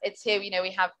 And it's here, you know,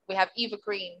 we have Eva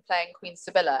Green playing Queen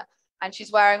Sibylla, and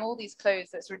she's wearing all these clothes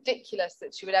that's ridiculous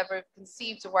that she would ever have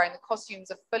conceived of wearing. The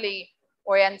costumes are fully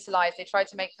orientalized. They try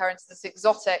to make her into this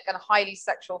exotic and highly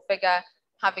sexual figure,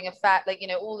 having a fat, like, you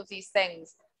know, all of these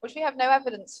things, which we have no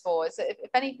evidence for. So if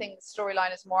anything, the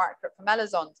storyline is more accurate for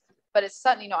Melisande, but it's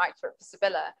certainly not accurate for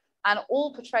Sibylla. And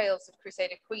all portrayals of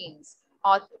Crusader queens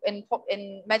are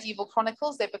in medieval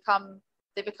chronicles. They become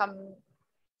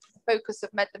focus of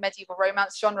the medieval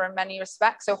romance genre in many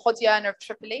respects. So Hodierne of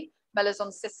Tripoli,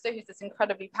 Melisande's sister, who's this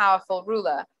incredibly powerful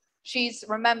ruler, she's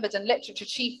remembered in literature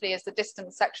chiefly as the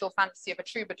distant sexual fantasy of a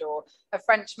troubadour, a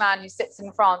French man who sits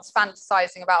in France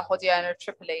fantasizing about Hodierne of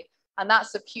Tripoli. And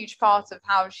that's a huge part of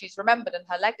how she's remembered in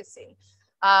her legacy.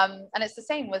 And it's the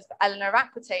same with Eleanor of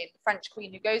Aquitaine, the French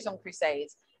queen who goes on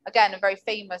crusades. Again, a very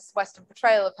famous Western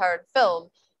portrayal of her in film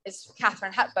is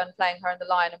Katherine Hepburn playing her in The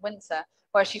Lion in Winter,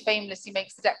 where she famously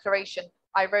makes the declaration,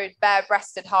 "I rode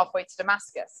bare-breasted halfway to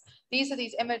Damascus." These are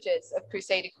these images of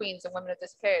Crusader queens and women of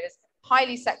this period as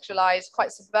highly sexualized,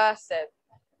 quite subversive,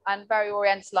 and very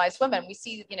orientalized women. We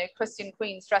see, you know, Christian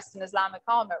queens dressed in Islamic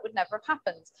armor. It would never have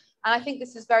happened. And I think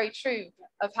this is very true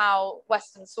of how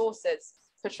Western sources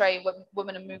portray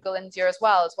women in Mughal India as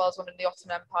well as women in the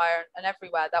Ottoman Empire and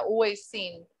everywhere. They're always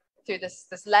seen through this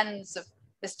lens of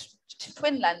this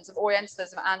twin lens of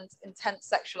Orientalism and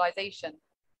intense sexualization.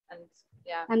 And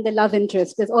yeah. And the love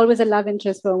interest. There's always a love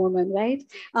interest for a woman, right?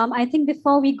 I think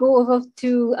before we go over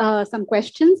to some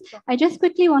questions, I just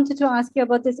quickly wanted to ask you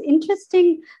about this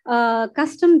interesting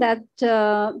custom that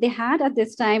they had at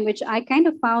this time, which I kind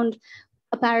of found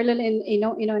a parallel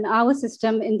in our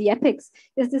system in the epics,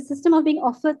 is the system of being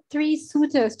offered 3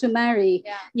 suitors to marry,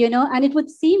 and it would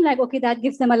seem like, okay, that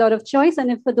gives them a lot of choice. And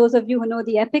if for those of you who know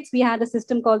the epics, we had a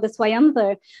system called the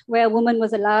Swayamvar, where a woman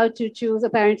was allowed to choose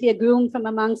apparently a groom from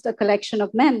amongst a collection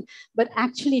of men. But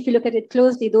actually, if you look at it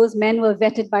closely, those men were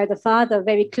vetted by the father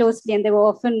very closely, and they were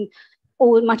often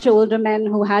much older men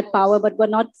who had power, but were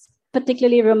not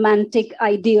particularly romantic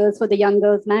ideals for the young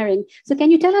girls marrying. So can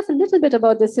you tell us a little bit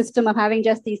about the system of having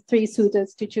just these 3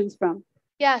 suitors to choose from?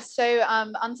 Yeah, so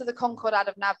under the Concordat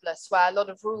of Nablus, where a lot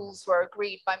of rules were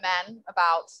agreed by men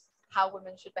about how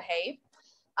women should behave,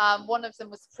 one of them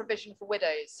was the provision for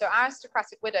widows. So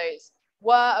aristocratic widows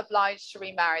were obliged to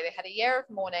remarry. They had a year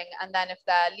of mourning, and then if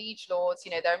their liege lords,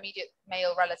 their immediate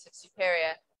male relative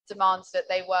superior, demanded it,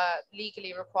 they were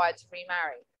legally required to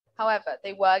remarry. However,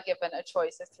 they were given a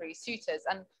choice of 3 suitors.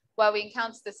 And where we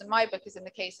encounter this in my book is in the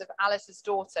case of Alice's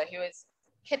daughter, who is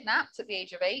kidnapped at the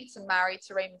age of 8 and married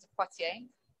to Raymond of Poitiers.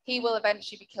 He will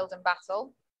eventually be killed in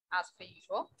battle, as per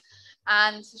usual.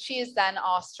 And she is then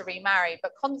asked to remarry.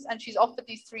 And she's offered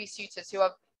these 3 suitors who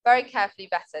are very carefully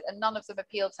vetted, and none of them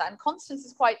appeal to her. And Constance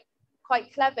is quite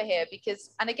clever here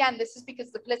because, and again, this is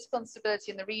because the political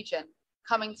instability in the region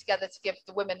coming together to give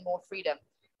the women more freedom.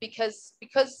 Because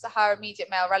her immediate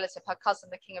male relative, her cousin,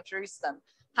 the King of Jerusalem,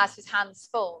 has his hands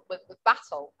full with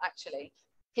battle, actually.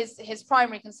 His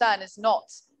primary concern is not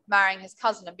marrying his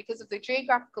cousin. And because of the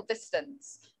geographical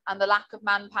distance and the lack of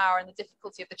manpower and the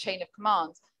difficulty of the chain of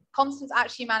command, Constance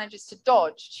actually manages to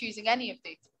dodge choosing any of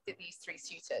these 3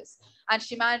 suitors. And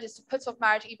she manages to put off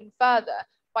marriage even further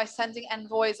by sending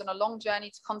envoys on a long journey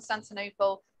to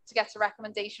Constantinople to get a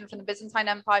recommendation from the Byzantine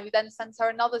Empire, who then sends her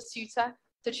another suitor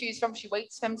to choose from. She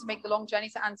waits for him to make the long journey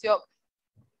to Antioch,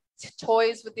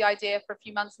 toys with the idea for a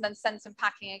few months, and then sends him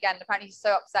packing again. Apparently he's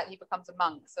so upset he becomes a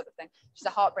monk, sort of thing. She's a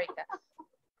heartbreaker.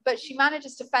 But she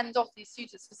manages to fend off these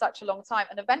suitors for such a long time,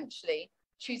 and eventually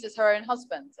chooses her own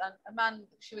husband, and a man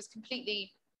it was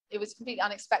completely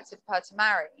unexpected for her to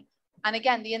marry. And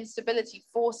again, the instability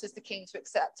forces the king to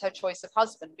accept her choice of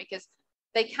husband, because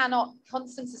they cannot.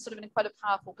 Constance is sort of in quite a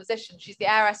powerful position. She's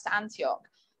the heiress to Antioch.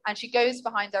 And she goes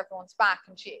behind everyone's back,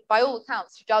 and by all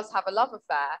accounts, she does have a love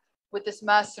affair with this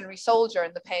mercenary soldier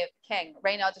in the pay of the king,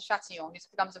 Reynard de Chatillon, who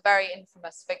becomes a very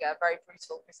infamous figure, a very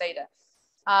brutal crusader.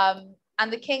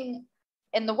 And the king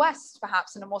in the West,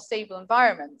 perhaps in a more stable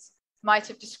environment, might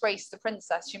have disgraced the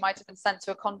princess. She might have been sent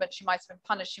to a convent. She might have been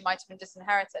punished. She might have been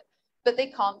disinherited. But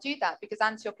they can't do that, because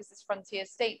Antioch is this frontier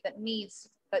state that needs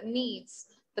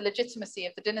the legitimacy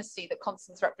of the dynasty that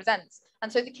Constance represents.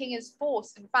 And so the king is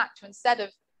forced, in fact, to, instead of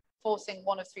forcing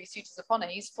one of 3 suitors upon her,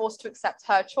 he's forced to accept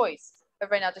her choice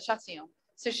of Reynard de Chatillon.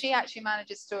 So she actually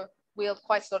manages to wield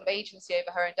quite a lot of agency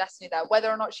over her own destiny there. Whether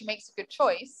or not she makes a good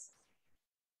choice,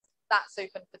 that's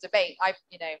open for debate.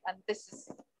 And this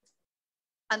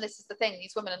is the thing.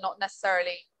 These women are not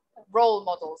necessarily role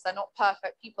models. They're not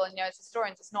perfect people. And as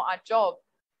historians, it's not our job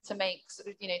to make to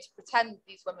pretend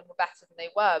these women were better than they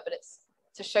were, but it's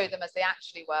to show them as they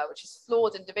actually were, which is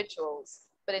flawed individuals,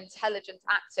 but intelligent,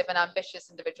 active, and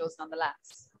ambitious individuals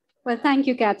nonetheless. Well, thank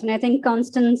you, Katherine. I think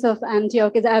Constance of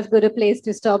Antioch is as good a place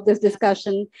to stop this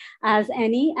discussion as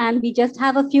any. And we just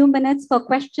have a few minutes for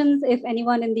questions. If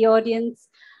anyone in the audience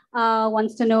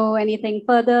wants to know anything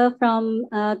further from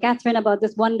Katherine about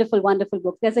this wonderful, wonderful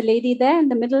book. There's a lady there in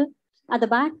the middle at the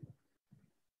back.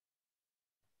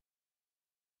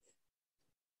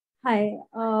 Hi.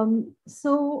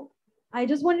 So I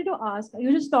just wanted to ask,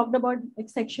 you just talked about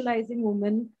sexualizing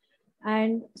women.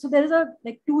 And so there is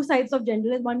 2 sides of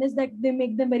gender. One is that they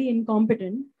make them very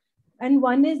incompetent. And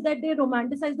one is that they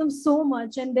romanticize them so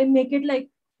much and they make it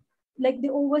like they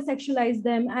over-sexualize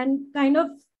them and kind of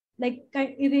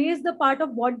erase the part of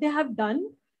what they have done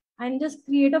and just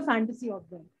create a fantasy of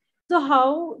them. So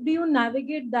how do you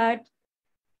navigate that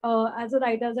as a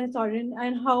writer, as a historian,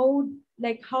 and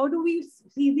how do we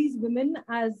see these women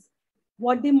as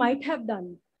what they might have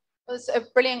done? Well, it's a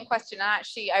brilliant question. And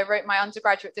actually, I wrote my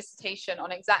undergraduate dissertation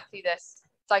on exactly this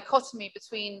dichotomy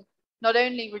between not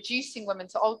only reducing women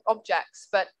to objects,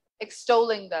 but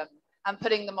extolling them and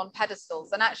putting them on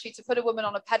pedestals. And actually, to put a woman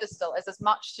on a pedestal is as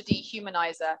much to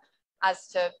dehumanize her as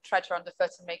to tread her underfoot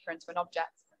and make her into an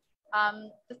object.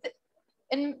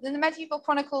 In the medieval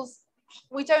chronicles,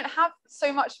 we don't have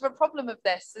so much of a problem of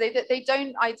this. They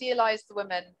don't idealize the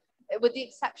women, with the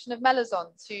exception of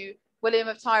Melisande, who William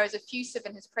of Tyre is effusive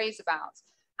in his praise about.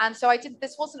 And so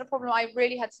this wasn't a problem I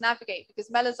really had to navigate,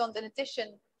 because Melisande, in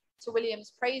addition to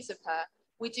William's praise of her,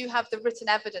 we do have the written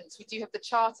evidence, we do have the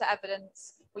charter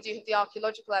evidence, we do have the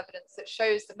archaeological evidence that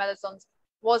shows that Melisande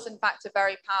was in fact a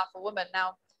very powerful woman.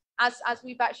 Now, as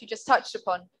we've actually just touched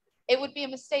upon, it would be a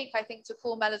mistake, I think, to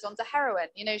call Melisande a heroine.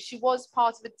 You know, she was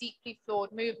part of a deeply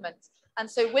flawed movement. And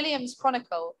so William's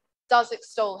chronicle does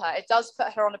extol her. It does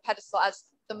put her on a pedestal as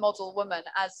the model woman,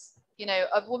 as, you know,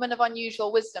 a woman of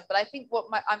unusual wisdom. But I think what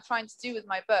I'm trying to do with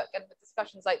my book and with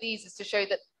discussions like these is to show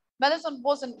that Melisande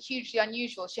wasn't hugely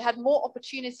unusual. She had more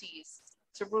opportunities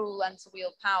to rule and to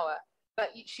wield power, but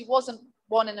she wasn't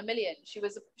one in a million. She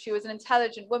was an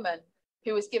intelligent woman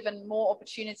who was given more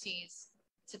opportunities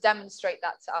to demonstrate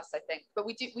that to us, I think. But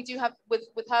we do have with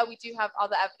her, we do have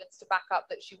other evidence to back up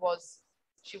that she was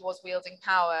wielding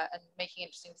power and making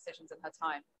interesting decisions in her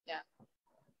time. Yeah.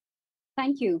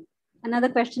 Thank you. Another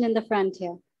question in the front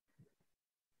here.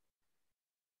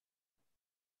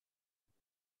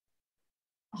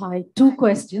 Hi, two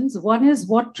questions. One is,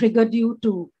 what triggered you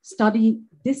to study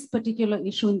this particular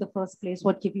issue in the first place?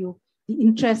 What gave you the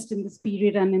interest in this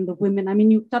period and in the women? I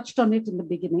mean, you touched on it in the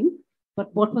beginning,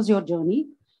 but what was your journey?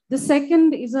 The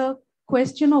second is a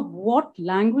question of what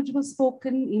language was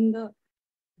spoken in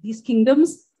these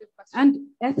kingdoms, and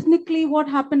ethnically, what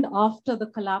happened after the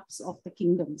collapse of the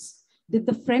kingdoms? Did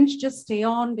the French just stay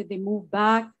on? Did they move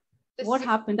back? What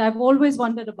happened? I've always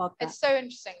wondered about that. It's so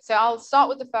interesting. So I'll start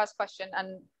with the first question,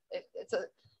 and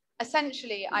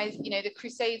essentially, the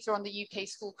Crusades are on the UK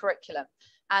school curriculum,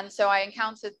 and so I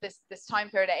encountered this time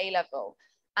period at A level,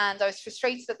 and I was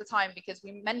frustrated at the time because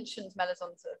we mentioned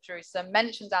Melisande of Jerusalem,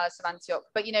 mentioned Alice of Antioch,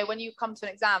 but when you come to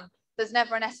an exam, there's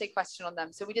never an essay question on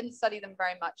them, so we didn't study them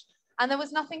very much, and there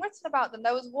was nothing written about them.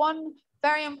 There was one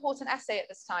very important essay at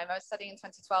this time. I was studying in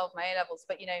 2012, my A levels,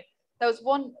 but there was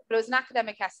one, but it was an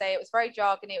academic essay. It was very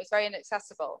jargony. It was very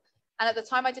inaccessible. And at the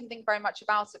time, I didn't think very much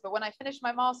about it. But when I finished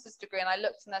my master's degree and I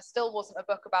looked, and there still wasn't a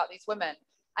book about these women,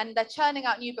 and they're churning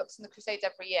out new books in the Crusades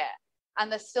every year,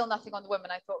 and there's still nothing on the women,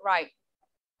 I thought, right,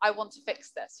 I want to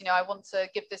fix this. I want to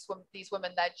give these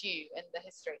women their due in the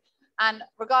history. And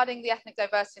regarding the ethnic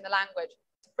diversity in the language,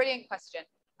 it's a brilliant question.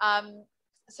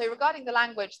 So regarding the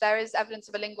language, there is evidence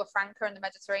of a lingua franca in the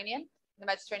Mediterranean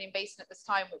basin at this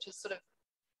time, which is sort of,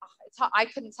 I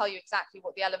couldn't tell you exactly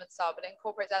what the elements are, but it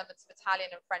incorporates elements of Italian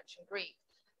and French and Greek.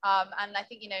 And I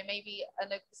think, maybe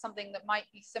something that might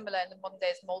be similar in the modern day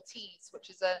is Maltese, which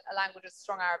is a language with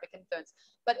strong Arabic influence.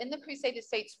 But in the Crusader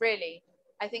states, really,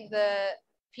 I think the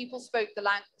people spoke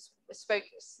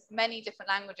many different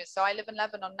languages. So I live in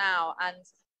Lebanon now, and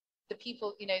the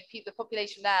people, the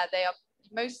population there,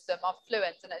 most of them are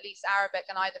fluent in at least Arabic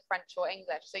and either French or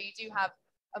English. So you do have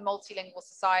a multilingual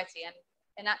society, and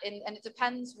it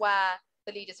depends where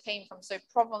the leaders came from. So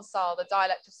Provençal, the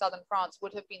dialect of southern France,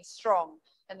 would have been strong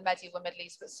in the medieval Middle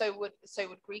East, but so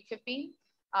would Greek have been.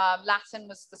 Latin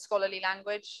was the scholarly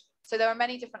language. So there are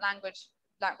many different languages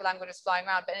flying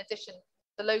around, but in addition,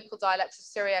 the local dialects of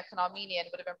Syriac and Armenian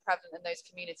would have been prevalent in those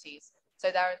communities. So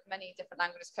there are many different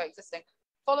languages coexisting.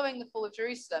 Following the fall of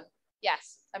Jerusalem,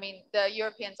 yes, I mean, the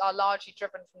Europeans are largely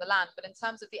driven from the land, but in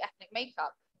terms of the ethnic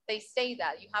makeup, they stay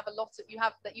there. You have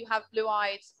you have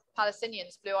blue-eyed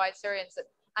Palestinians, blue-eyed Syrians,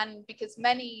 and because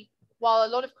while a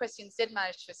lot of Christians did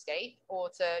manage to escape or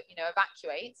to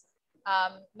evacuate,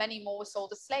 many more were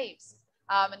sold as slaves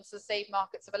into the slave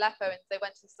markets of Aleppo, and they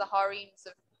went into the harems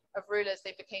of rulers.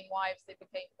 They became wives. They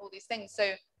became all these things.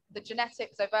 So the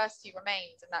genetic diversity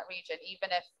remains in that region,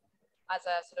 even if, as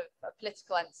a sort of a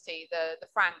political entity, the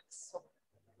Franks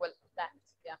were left.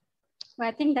 Yeah. Well,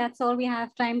 I think that's all we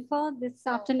have time for this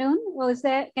afternoon.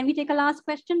 Can we take a last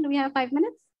question? Do we have 5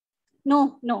 minutes?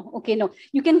 No. Okay, no.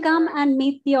 You can come and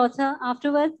meet the author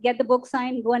afterwards, get the book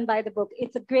signed, go and buy the book.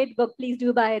 It's a great book. Please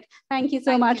do buy it. Thank you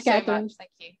so much, Katherine.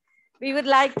 Thank you. We would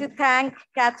like to thank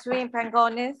Katherine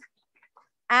Pangonis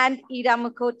and Ira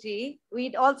Mukhoty.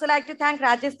 We'd also like to thank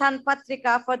Rajasthan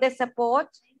Patrika for their support.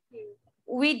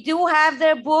 We do have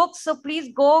their books, so please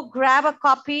go grab a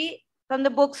copy from the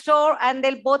bookstore, and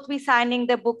they'll both be signing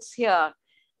the books here.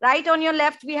 Right on your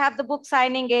left, we have the book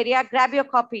signing area. Grab your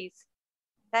copies.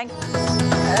 Thank you.